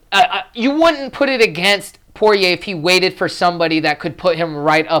you wouldn't put it against Poirier if he waited for somebody that could put him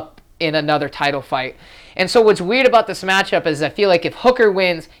right up in another title fight. And so what's weird about this matchup is I feel like if Hooker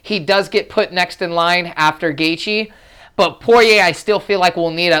wins, he does get put next in line after Gaethje. But Poirier, I still feel like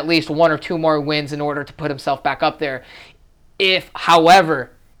will need at least 1 or 2 more wins in order to put himself back up there.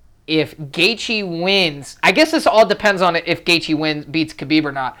 However, if Gaethje wins, I guess this all depends on if Gaethje beats Khabib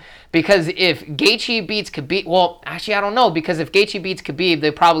or not. Because if Gaethje beats Khabib, well, actually, I don't know. Because if Gaethje beats Khabib,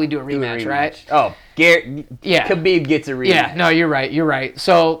 they probably do a rematch, right? Oh, Khabib gets a rematch. Yeah, no, you're right.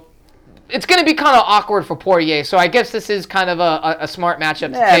 So it's going to be kind of awkward for Poirier. So I guess this is kind of a smart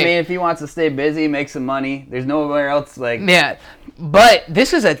matchup to take. If he wants to stay busy, make some money, there's nowhere else Yeah, but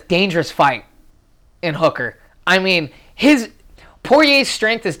this is a dangerous fight in Hooker. Poirier's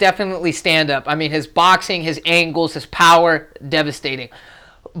strength is definitely stand-up. His boxing, his angles, his power, devastating.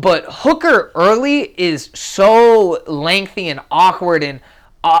 But Hooker early is so lengthy and awkward and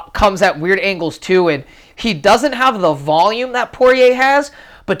comes at weird angles too. And he doesn't have the volume that Poirier has.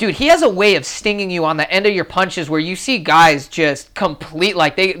 But, dude, he has a way of stinging you on the end of your punches where you see guys just complete,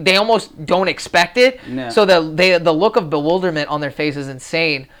 like they almost don't expect it. No. So the look of bewilderment on their face is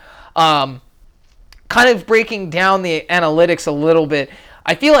insane. Kind of breaking down the analytics a little bit,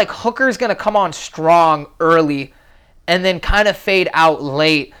 I feel like Hooker's going to come on strong early and then kind of fade out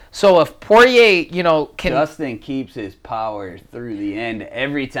late. So if Poirier, Dustin keeps his power through the end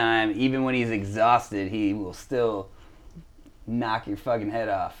every time, even when he's exhausted, he will still knock your fucking head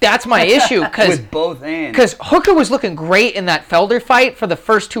off. That's my issue. With both hands. Because Hooker was looking great in that Felder fight for the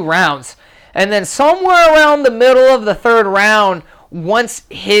first 2 rounds. And then somewhere around the middle of the 3rd round, once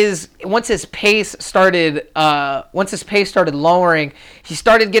his pace started lowering, he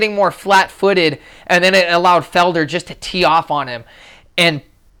started getting more flat-footed, and then it allowed Felder just to tee off on him. And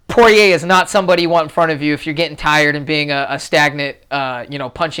Poirier is not somebody you want in front of you if you're getting tired and being a stagnant,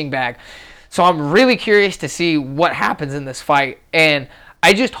 punching bag. So I'm really curious to see what happens in this fight, and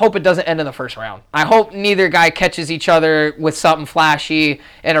I just hope it doesn't end in the 1st round. I hope neither guy catches each other with something flashy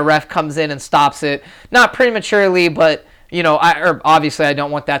and a ref comes in and stops it. Not prematurely, but obviously I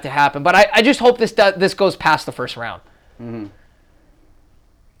don't want that to happen. But I just hope this goes past the 1st round. Mm-hmm.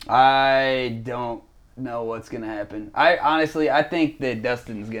 I don't know what's going to happen. I think that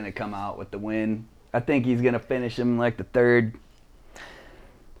Dustin's going to come out with the win. I think he's going to finish him like the third.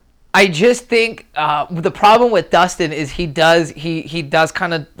 I just think the problem with Dustin is he does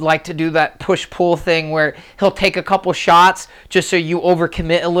kind of like to do that push-pull thing where he'll take a couple shots just so you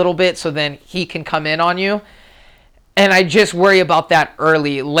overcommit a little bit so then he can come in on you. And I just worry about that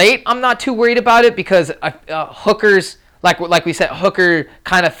early. Late, I'm not too worried about it because Hooker's, like we said, Hooker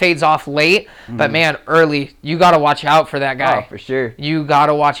kind of fades off late. Mm-hmm. But, man, early, you got to watch out for that guy. Oh, for sure. You got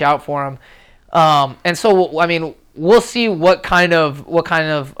to watch out for him. And so, I mean, we'll see what kind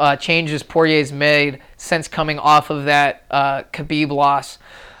of changes Poirier's made since coming off of that Khabib loss.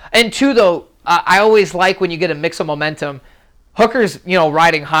 And two, though, I always like when you get a mix of momentum. Hooker's,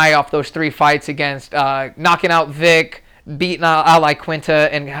 riding high off those 3 fights against knocking out Vic, beating Ali Quinta,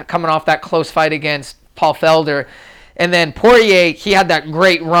 and coming off that close fight against Paul Felder. And then Poirier, he had that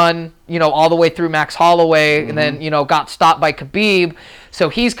great run, all the way through Max Holloway, mm-hmm. and then, got stopped by Khabib. So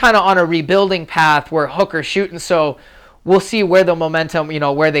he's kind of on a rebuilding path where Hooker's shooting. So we'll see where the momentum,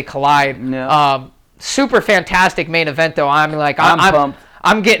 where they collide. Yeah. Super fantastic main event, though. I'm pumped.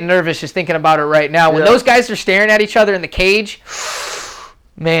 I'm getting nervous just thinking about it right now. When those guys are staring at each other in the cage,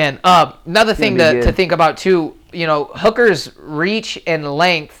 man. Another thing to think about, too, Hooker's reach and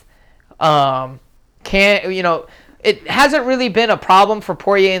length it hasn't really been a problem for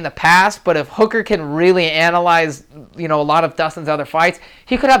Poirier in the past, but if Hooker can really analyze, a lot of Dustin's other fights,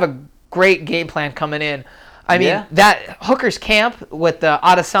 he could have a great game plan coming in. I mean, that Hooker's camp with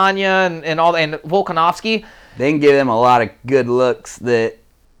Adesanya and Volkanovski, they can give them a lot of good looks that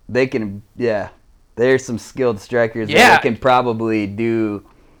they can, there's some skilled strikers that they can probably do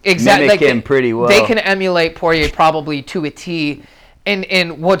mimic him pretty well. They can emulate Poirier probably to a T.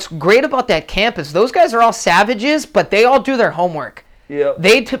 And what's great about that camp is those guys are all savages, but they all do their homework. Yeah.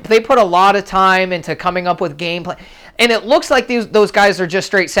 They put a lot of time into coming up with game plan. And it looks like those guys are just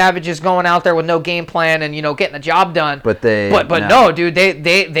straight savages going out there with no game plan and, getting the job done. But no, dude,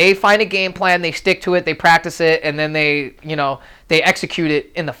 they find a game plan, they stick to it, they practice it, and then they execute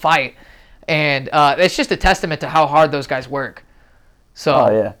it in the fight. And it's just a testament to how hard those guys work. So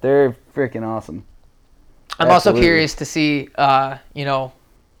oh yeah, they're freaking awesome. I'm also curious to see,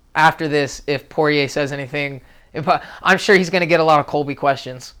 after this, if Poirier says anything. I'm sure he's going to get a lot of Colby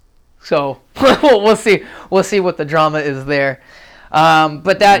questions. So we'll see. We'll see what the drama is there.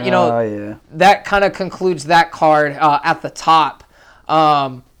 But that, that kind of concludes that card at the top.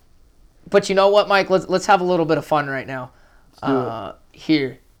 But you know what, Mike? Let's have a little bit of fun right now.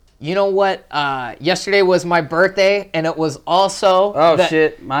 Here. You know what? Yesterday was my birthday, and it was also... Oh,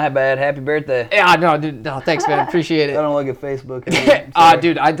 shit. My bad. Happy birthday. Yeah, no, dude. No, thanks, man. Appreciate it. I don't look at Facebook.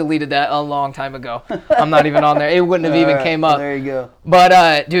 Dude, I deleted that a long time ago. I'm not even on there. It wouldn't have even came up. There you go.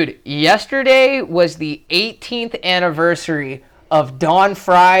 But, dude, yesterday was the 18th anniversary of Don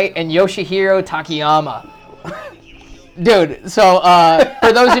Fry and Yoshihiro Takayama. Dude, so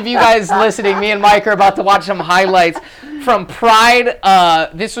for those of you guys listening, me and Mike are about to watch some highlights from Pride.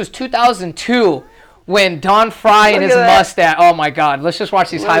 This was 2002 when Don Fry and his mustache. Oh my God! Let's just watch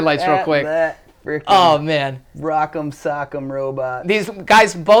these highlights real quick. Oh man! Rock'em sock'em robot. These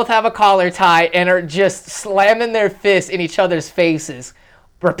guys both have a collar tie and are just slamming their fists in each other's faces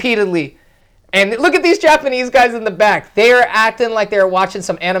repeatedly. And look at these Japanese guys in the back. They are acting like they're watching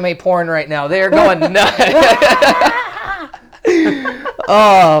some anime porn right now. They are going nuts.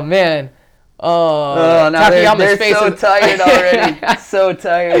 Oh man. Oh, now they're so tired already. So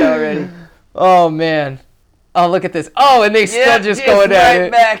tired already. Oh man. Oh, look at this. Oh, and they still just going at it.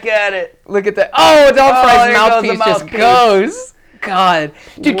 Right back at it. Look at that. Oh, Don Fry's mouthpiece just goes. God.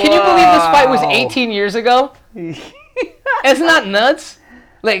 Dude, can you believe this fight was 18 years ago? Isn't that nuts?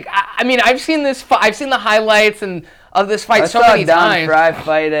 Like, I mean, I've seen this. I've seen the highlights of this fight so many times. I saw Don Fry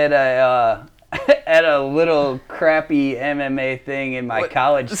fight at a little crappy MMA thing in my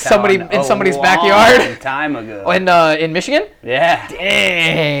college town. Somebody's backyard. A time ago. In Michigan? Yeah.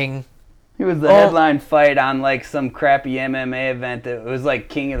 Dang. He was the headline fight on like some crappy MMA event. It was like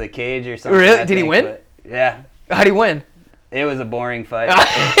King of the Cage or something. Really? Did he win? Yeah. How'd he win? It was a boring fight.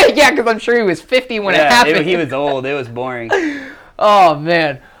 Yeah, because I'm sure he was 50 when it happened. He was old. It was boring. Oh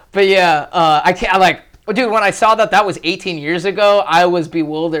man. But yeah, dude, when I saw that was 18 years ago, I was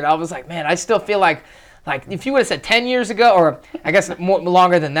bewildered. I was like, man, I still feel like if you would have said 10 years ago, or I guess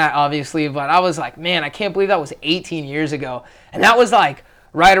longer than that, obviously, but I was like, man, I can't believe that was 18 years ago. And that was like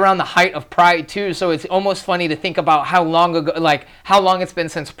right around the height of Pride too. So it's almost funny to think about how long it's been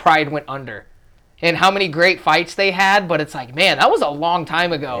since Pride went under. and how many great fights they had, but it's like, man, that was a long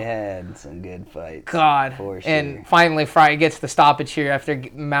time ago. They had some good fights. God. For sure. And finally, Fry gets the stoppage here after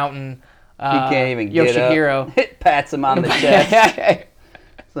mounting he can't even Yoshihiro. get up. It pats him on the chest.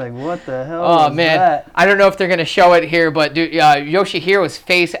 It's like, what the hell was that? I don't know if they're going to show it here, but dude, Yoshihiro's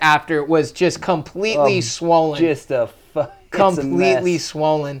face after was just completely swollen. Just completely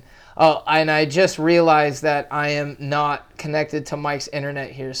swollen. And I just realized that I am not connected to Mike's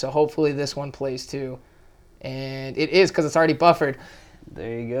internet here, so hopefully this one plays too. And it is, because it's already buffered.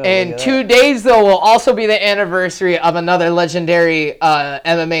 There you go. And 2 days, though, will also be the anniversary of another legendary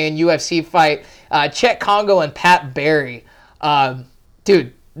MMA and UFC fight, Chet Congo and Pat Barry.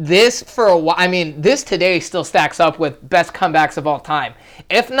 Dude, this for a while, I mean, this today still stacks up with best comebacks of all time.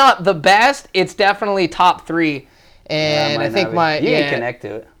 If not the best, it's definitely top 3. And I think you can connect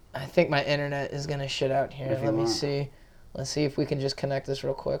to it. I think my internet is gonna shit out here. Let me see. Let's see if we can just connect this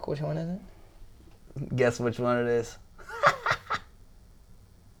real quick. Which one is it? Guess which one it is.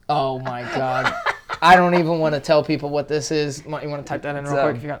 Oh my God! I don't even want to tell people what this is. You want to type that in real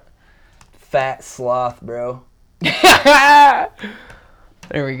quick if you got. Fat sloth, bro. There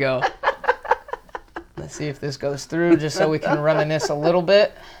we go. Let's see if this goes through, just so we can reminisce a little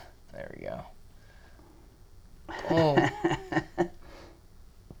bit. There we go. Oh.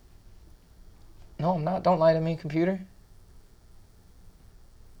 No, I'm not. Don't lie to me, computer.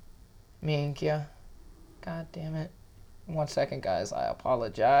 Minkia. God damn it. 1 second, guys. I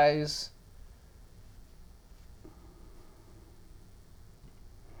apologize.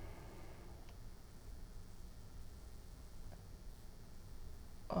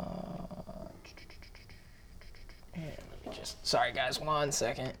 And let me just... Sorry, guys. 1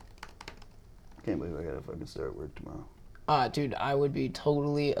 second. Can't believe I gotta fucking start work tomorrow. Dude, I would be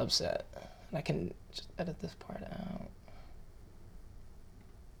totally upset. And I can just edit this part out.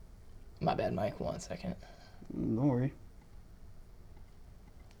 My bad, Mike. 1 second. Don't worry.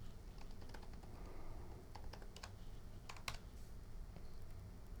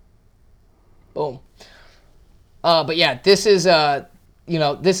 Boom. But yeah, this is a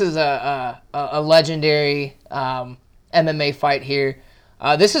legendary MMA fight here.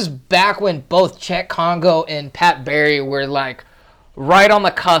 This is back when both Chet Congo and Pat Barry were like right on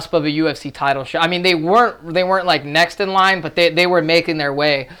the cusp of a UFC title shot. I mean, they weren't like next in line, but they were making their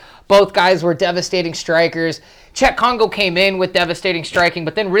way. Both guys were devastating strikers. Chet Congo came in with devastating striking,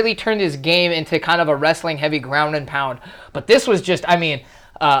 but then really turned his game into kind of a wrestling heavy ground and pound. But this was just, I mean,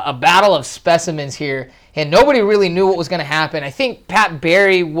 a battle of specimens here, and nobody really knew what was going to happen. I think Pat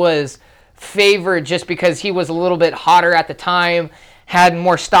Barry was favored just because he was a little bit hotter at the time, had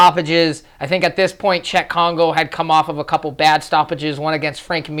more stoppages. I think at this point, Chet Congo had come off of a couple bad stoppages, one against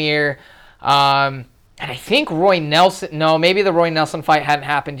Frank Mir. And I think Roy Nelson, no, maybe the Roy Nelson fight hadn't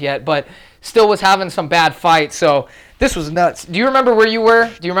happened yet, but still was having some bad fights. So this was nuts. Do you remember where you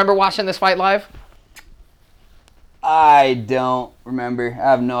were? Do you remember watching this fight live? I don't remember. I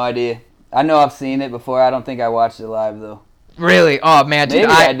have no idea. I know I've seen it before. I don't think I watched it live, though. Really? Oh, man. Dude,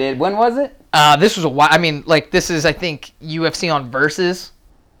 maybe I did. When was it? This was a while. I mean, like, this is, I think, UFC on Versus.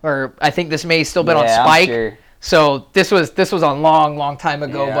 Or I think this may have still been on Spike. I'm sure. So this was a long time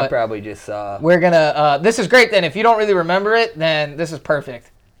ago. Yeah, but I probably just saw. We're gonna. This is great. Then, if you don't really remember it, then this is perfect.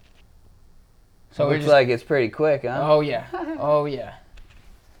 So it looks like it's pretty quick, huh? Oh yeah. Oh yeah.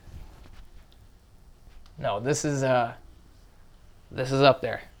 No, this is up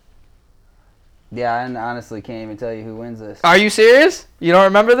there. Yeah, I honestly can't even tell you who wins this. Are you serious? You don't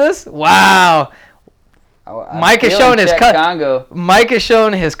remember this? Wow. Mike has shown his Congo. Mike has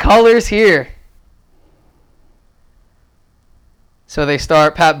shown his colors here. So they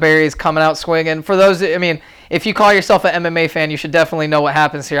start. Pat Barry's coming out swinging. For those, I mean, if you call yourself an MMA fan, you should definitely know what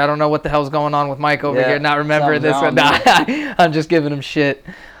happens here. I don't know what the hell's going on with Mike over here, not remembering this. Nah, I'm just giving him shit.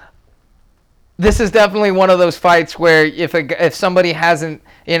 This is definitely one of those fights where if somebody hasn't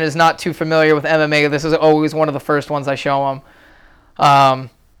and is not too familiar with MMA, this is always one of the first ones I show them. I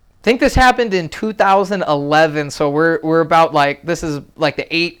think this happened in 2011, so we're about like, this is like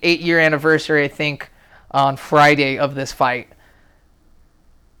the eight year anniversary, I think, on Friday of this fight.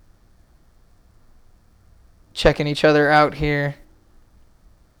 Checking each other out here.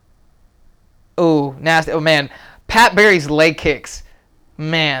 Oh, nasty. Oh, man. Pat Barry's leg kicks.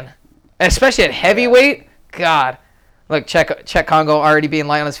 Man. Especially at heavyweight. God. Look, Chet Congo already being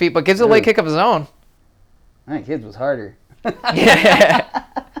light on his feet, but gives a leg kick of his own. I think his was harder. Yeah.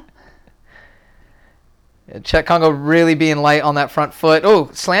 Chet Congo really being light on that front foot. Oh,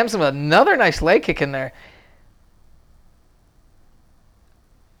 slams him another nice leg kick in there.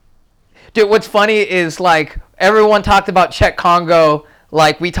 Dude, what's funny is, like, everyone talked about Chet Congo,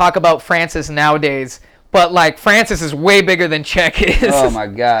 like we talk about Francis nowadays, but like Francis is way bigger than Czech is. Oh my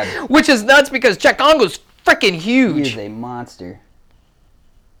God. Which is nuts because Czech Congo's freaking huge. He is a monster.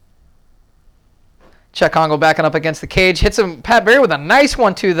 Czech Congo backing up against the cage. Hits him, Pat Barry with a nice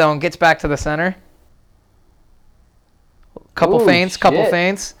 1-2 though, and gets back to the center. Couple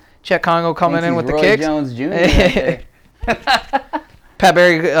feints. Czech Congo coming in with the kicks. Jones Jr. Right Pat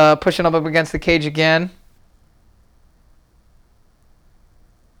Barry pushing up against the cage again.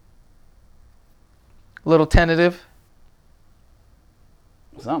 A little tentative.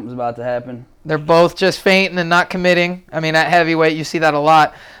 Something's about to happen. They're both just fainting and not committing. I mean, at heavyweight, you see that a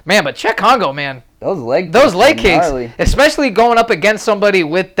lot. Man, but Czech Congo, man. Those leg kicks, especially going up against somebody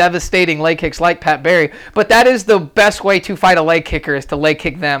with devastating leg kicks like Pat Barry. But that is the best way to fight a leg kicker is to leg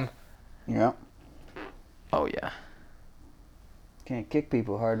kick them. Yeah. Oh, yeah. Can't kick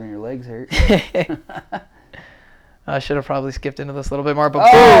people hard when your legs hurt. I should have probably skipped into this a little bit more,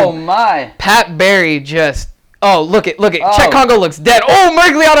 but boom! My! Pat Barry just... Oh, look it. Oh. Czech Congo looks dead. Oh,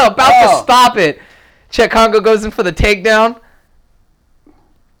 Mergliano about to stop it. Czech Congo goes in for the takedown.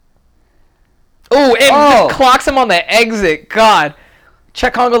 Oh, and clocks him on the exit. God.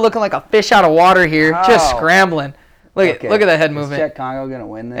 Czech Congo looking like a fish out of water here. Just scrambling. Look at that head movement. Is Czech Congo going to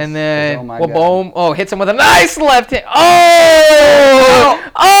win this? And then, boom. Oh, hits him with a nice left hand.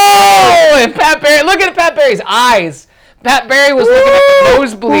 Oh! And Pat Barry, look at Pat Barry's eyes. Pat Barry was looking at the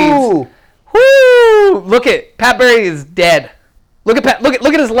nosebleeds. Woo! Look at Pat Barry is dead. Look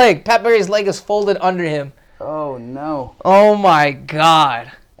at his leg. Pat Barry's leg is folded under him. Oh no. Oh my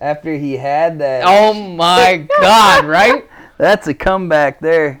God. After he had that. Oh my God, right? That's a comeback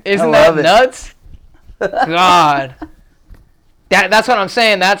there. Isn't that nuts? God. That's what I'm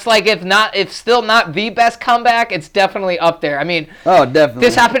saying. That's like if still not the best comeback, it's definitely up there. I mean, definitely.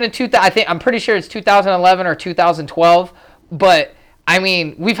 This happened in I'm pretty sure it's 2011 or 2012, but I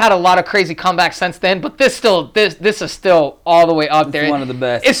mean, we've had a lot of crazy comebacks since then, but this is still all the way up there. It's one of the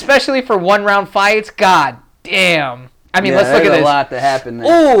best. Especially for 1-round fights. God damn. I mean, let's look at this. A lot that happened there.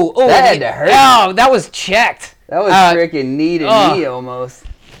 Oh, that had to hurt. Oh, that was checked. That was freaking knee to knee almost.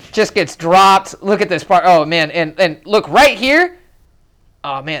 Just gets dropped. Look at this part. Oh man, and look right here.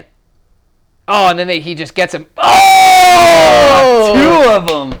 Oh man. Oh, and then he just gets him. Oh, 2 of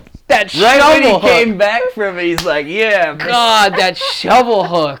them. That right when he hook. came back from it, he's like, yeah. God, that shovel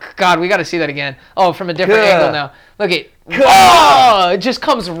hook. God, we got to see that again. Oh, from a different angle now. Look at. Oh, it just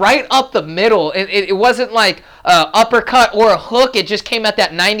comes right up the middle. It wasn't like uppercut or a hook. It just came at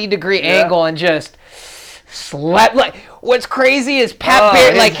that 90-degree angle and just slapped. Like what's crazy is Pat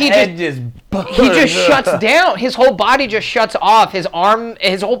Barry. Like he just shuts down. His whole body just shuts off. His arm,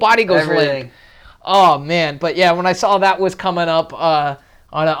 his whole body goes limp. Oh man, but yeah, when I saw that was coming up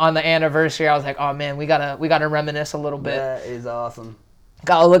on the anniversary, I was like, oh man, we gotta reminisce a little bit. That is awesome.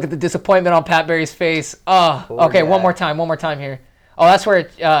 Gotta look at the disappointment on Pat Barry's face. Oh, okay, one more time here. Oh, that's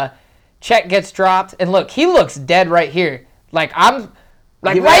where Czech gets dropped, and look, he looks dead right here. Like I'm,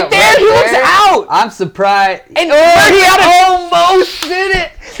 like right there, he looks out. I'm surprised. And he almost did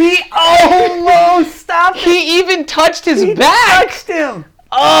it. He almost stopped it. He even touched his back. Touched him.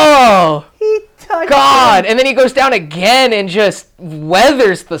 Oh, he touched God! him. And then he goes down again and just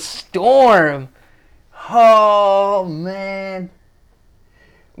weathers the storm. Oh man.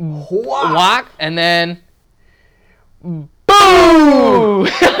 Whack, and then boom!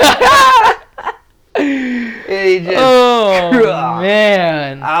 He just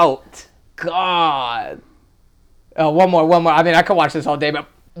man, out. God. One more. I mean, I could watch this all day, but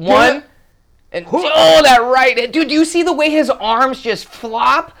one. And that right, dude. Do you see the way his arms just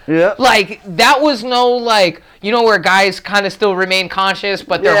flop? Yeah. Like that was no like where guys kind of still remain conscious,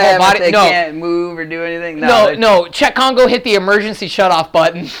 but their whole body they can't move or do anything. No. Czech Congo hit the emergency shutoff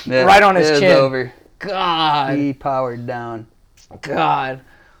button right on his chin. Over. God. He powered down. God.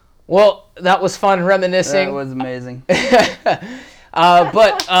 Well, that was fun reminiscing. That was amazing.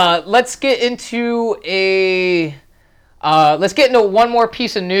 But let's get into one more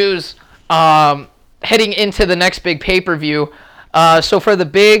piece of news. Heading into the next big pay-per-view. So for the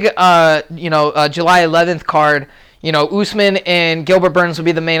big, July 11th card, Usman and Gilbert Burns will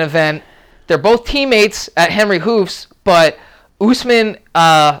be the main event. They're both teammates at Henry Hoof's, but Usman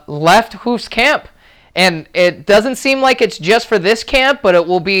left Hoof's camp. And it doesn't seem like it's just for this camp, but it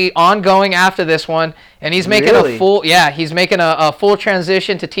will be ongoing after this one. And he's making a full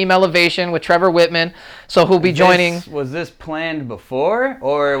transition to Team Elevation with Trevor Whitman. So he'll be joining. Was this planned before,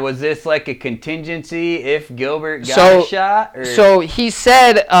 or was this like a contingency if Gilbert got a shot? Or? So he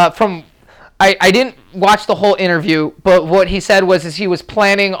said I didn't watch the whole interview, but what he said was he was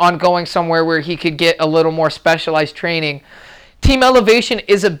planning on going somewhere where he could get a little more specialized training Team Elevation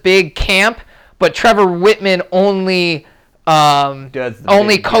is a big camp, but Trevor Whitman only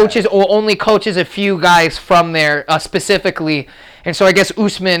coaches a few guys from there specifically. And so I guess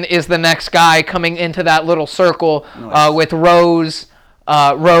Usman is the next guy coming into that little circle with Rose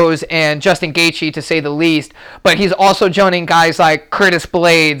and Justin Gaethje, to say the least. But he's also joining guys like Curtis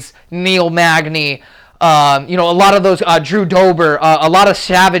Blaydes, Neil Magny, a lot of those, Drew Dober, a lot of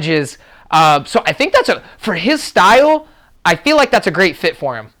Savages. So I think for his style, I feel like that's a great fit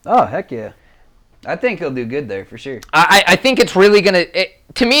for him. Oh, heck yeah. I think he'll do good there for sure. I think it's really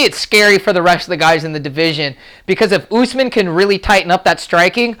to me, it's scary for the rest of the guys in the division, because if Usman can really tighten up that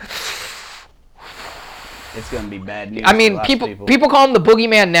striking, it's going to be bad news. I mean, people call him the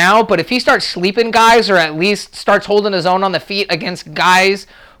boogeyman now, but if he starts sleeping guys, or at least starts holding his own on the feet against guys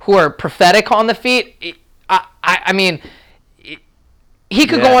who are pathetic on the feet, I mean, he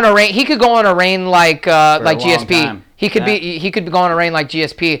could go on a reign. He could go on a reign like GSP. He could go on a reign like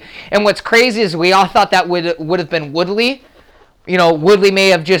GSP. And what's crazy is we all thought that would have been Woodley. Woodley may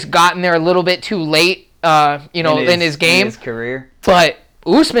have just gotten there a little bit too late. In his game, in his career. But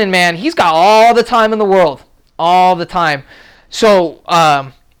Usman, man, he's got all the time in the world, all the time. So,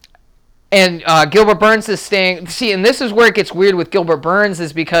 Gilbert Burns is staying. See, and this is where it gets weird with Gilbert Burns,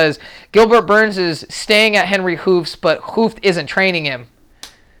 is because Gilbert Burns is staying at Henry Hooft's, but Hooft isn't training him.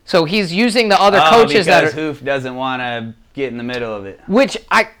 So he's using the other coaches because Hooft doesn't want to get in the middle of it. Which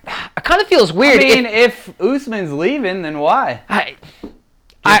I kind of feels weird. I mean, if Usman's leaving, then why?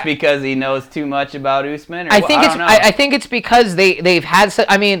 Just because he knows too much about Usman? Or I think it's because they've had.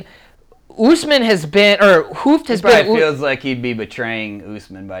 I mean, Usman has been, or Hooft has been. It feels like he'd be betraying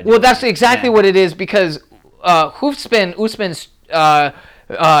Usman by. Well, that's exactly what it is, because Hooft's been Usman's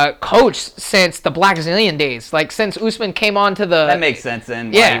coach since the Black Zillion days. Like, since Usman came on to the. That makes sense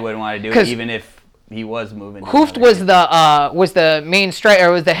then. Why he wouldn't want to do it, even if he was moving. Hooft was the main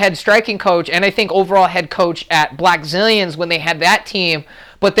striker, was the head striking coach, and I think overall head coach at Black Zillions when they had that team.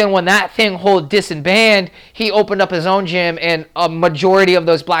 But then when that thing whole disbanded, he opened up his own gym, and a majority of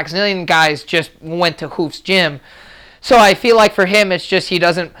those Black Zillion guys just went to Hooft's gym. So I feel like for him, it's just he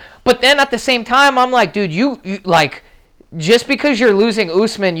doesn't. But then at the same time, I'm like, dude, you like, just because you're losing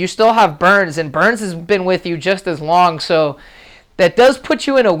Usman, you still have Burns, and Burns has been with you just as long. So that does put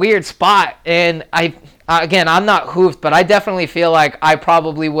you in a weird spot. And I'm not Hooft, but I definitely feel like I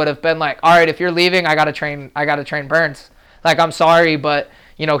probably would have been like, all right, if you're leaving, I gotta train Burns. Like, I'm sorry, but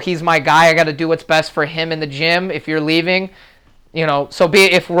he's my guy. I got to do what's best for him in the gym. If you're leaving, so be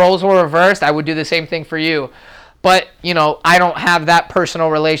it. If roles were reversed, I would do the same thing for you. But, I don't have that personal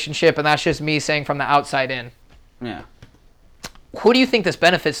relationship, and that's just me saying from the outside in. Yeah. Who do you think this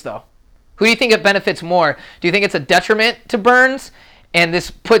benefits, though? Who do you think it benefits more? Do you think it's a detriment to Burns, and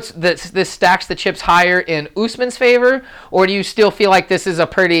this stacks the chips higher in Usman's favor, or do you still feel like this is a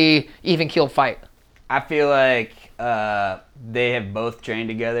pretty even-keeled fight? I feel like they have both trained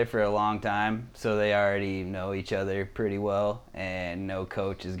together for a long time, so they already know each other pretty well, and no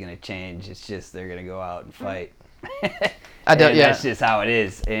coach is going to change. It's just they're going to go out and fight. That's just how it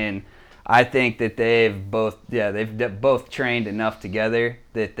is. And I think that they've both trained enough together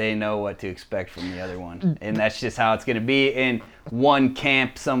that they know what to expect from the other one. And that's just how it's going to be. And one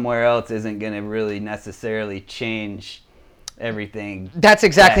camp somewhere else isn't going to really necessarily change everything. That's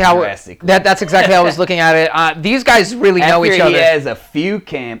exactly how that's exactly how I was looking at it. These guys really know each other. After he has a few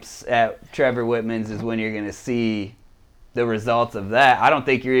camps at Trevor Whitman's is when you're going to see the results of that. I don't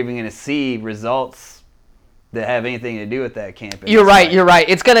think you're even going to see results that have anything to do with that camp. You're right.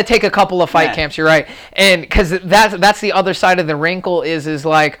 It's going to take a couple of fight camps. You're right. And because that's the other side of the wrinkle is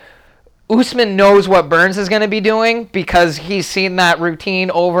like, Usman knows what Burns is going to be doing because he's seen that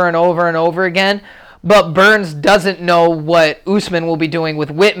routine over and over and over again. But Burns doesn't know what Usman will be doing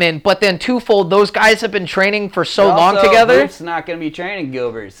with Whitman. But then twofold, those guys have been training for so long together. Hoof's not going to be training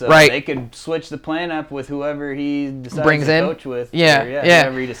Gilbert, so they could switch the plan up with whoever he decides to coach with.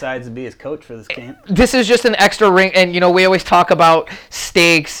 Whoever he decides to be his coach for this camp. This is just an extra ring, and we always talk about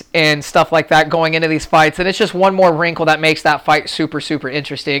stakes and stuff like that going into these fights, and it's just one more wrinkle that makes that fight super, super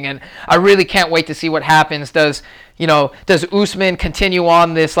interesting. And I really can't wait to see what happens. Does Usman continue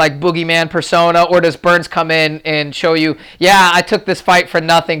on this like boogeyman persona, or does Burns come in and show you, I took this fight for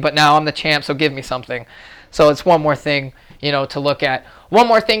nothing, but now I'm the champ, so give me something. So it's one more thing, to look at. One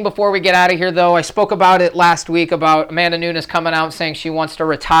more thing before we get out of here, though. I spoke about it last week about Amanda Nunes coming out saying she wants to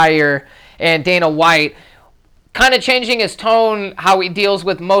retire, and Dana White kind of changing his tone, how he deals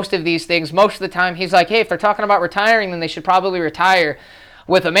with most of these things. Most of the time, he's like, hey, if they're talking about retiring, then they should probably retire.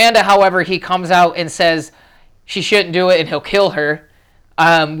 With Amanda, however, he comes out and says she shouldn't do it and he'll kill her,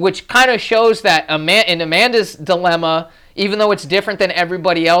 which kind of shows that in Amanda's dilemma, even though it's different than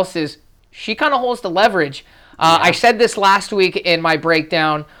everybody else's, she kind of holds the leverage. I said this last week in my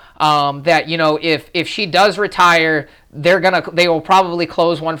breakdown that, you know, if she does retire, they will probably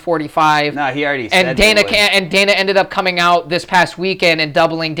close 145. No, he already said Dana ended up coming out this past weekend and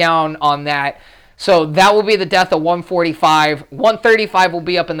doubling down on that. So that will be the death of 145. 135 will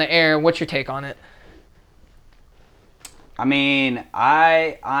be up in the air. What's your take on it? I mean,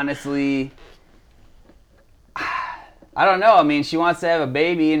 I honestly, I don't know. I mean, she wants to have a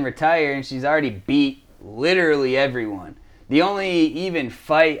baby and retire, and she's already beat literally everyone. The only even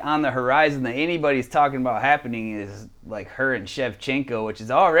fight on the horizon that anybody's talking about happening is like her and Shevchenko, which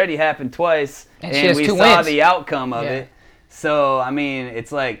has already happened twice, and we saw the outcome of it. So, I mean,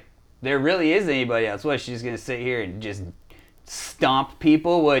 it's like there really isn't anybody else. What, she's going to sit here and just stomp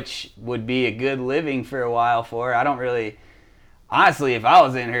people, which would be a good living for a while for her. I don't really... Honestly, if I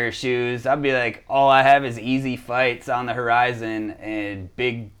was in her shoes, I'd be like, all I have is easy fights on the horizon and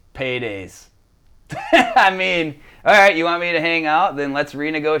big paydays. I mean, all right, you want me to hang out? Then let's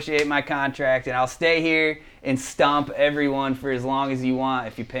renegotiate my contract, and I'll stay here and stomp everyone for as long as you want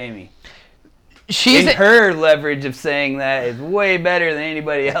if you pay me. Her leverage of saying that is way better than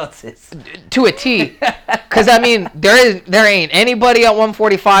anybody else's. To a T. Because, I mean, there ain't anybody at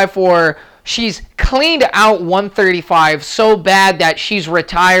 145 for... She's cleaned out 135 so bad that she's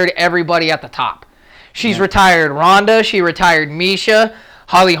retired everybody at the top. She's retired Ronda. She retired Misha.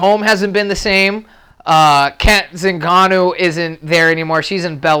 Holly Holm hasn't been the same. Kat Zingano isn't there anymore. She's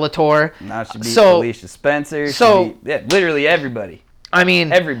in Bellator. Now she beat Felicia Spencer. Literally everybody. I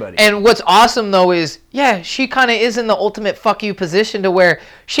mean, everybody. And what's awesome, though, is, she kind of is in the ultimate fuck you position to where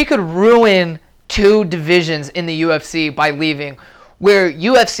she could ruin 2 divisions in the UFC by leaving.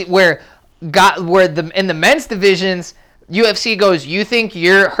 In the men's divisions, UFC goes, you think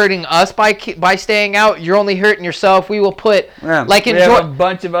you're hurting us by staying out? You're only hurting yourself. We will put we have a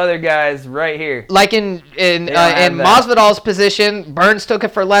bunch of other guys right here. Like in Masvidal's position, Burns took it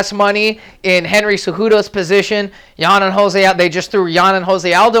for less money. In Henry Cejudo's position, Jan and Jose, they just threw Jan and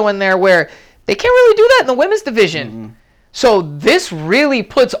Jose Aldo in there, where they can't really do that in the women's division. Mm-hmm. So this really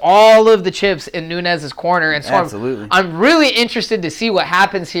puts all of the chips in Nunes's corner. And so absolutely. I'm really interested to see what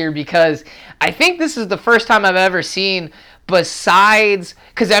happens here, because I think this is the first time I've ever seen, besides...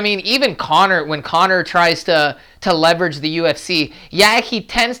 Because, I mean, even Conor, when Conor tries to leverage the UFC, he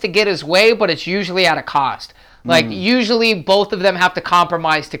tends to get his way, but it's usually at a cost. Like, usually both of them have to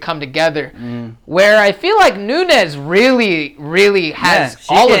compromise to come together. Where I feel like Nunes really, really has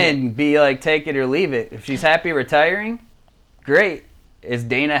all of it. She can be like, take it or leave it. If she's happy retiring... Great. Is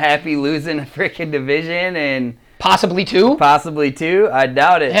Dana happy losing a freaking division and possibly 2? Possibly 2. I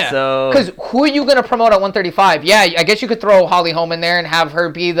doubt it. So because who are you going to promote at 135? Yeah, I guess you could throw Holly Holm in there and have her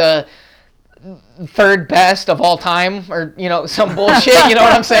be the 3rd best of all time, or some bullshit. You know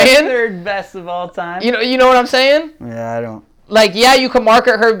what I'm saying? 3rd best of all time. You know what I'm saying? Yeah, I don't. Like, you could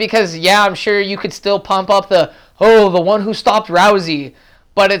market her because I'm sure you could still pump up the one who stopped Rousey,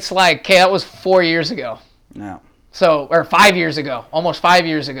 but it's like, okay, that was 4 years ago. No. So, or 5 years ago, almost 5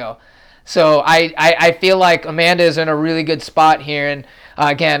 years ago. So I feel like Amanda is in a really good spot here. And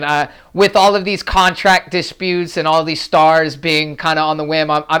again, with all of these contract disputes and all these stars being kind of on the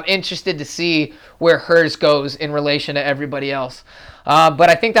whim, I'm interested to see where hers goes in relation to everybody else. But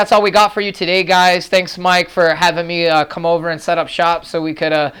I think that's all we got for you today, guys. Thanks, Mike, for having me come over and set up shop so we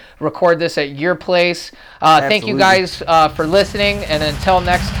could record this at your place. Thank you guys for listening. And until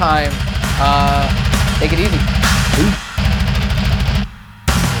next time, take it easy. Peace.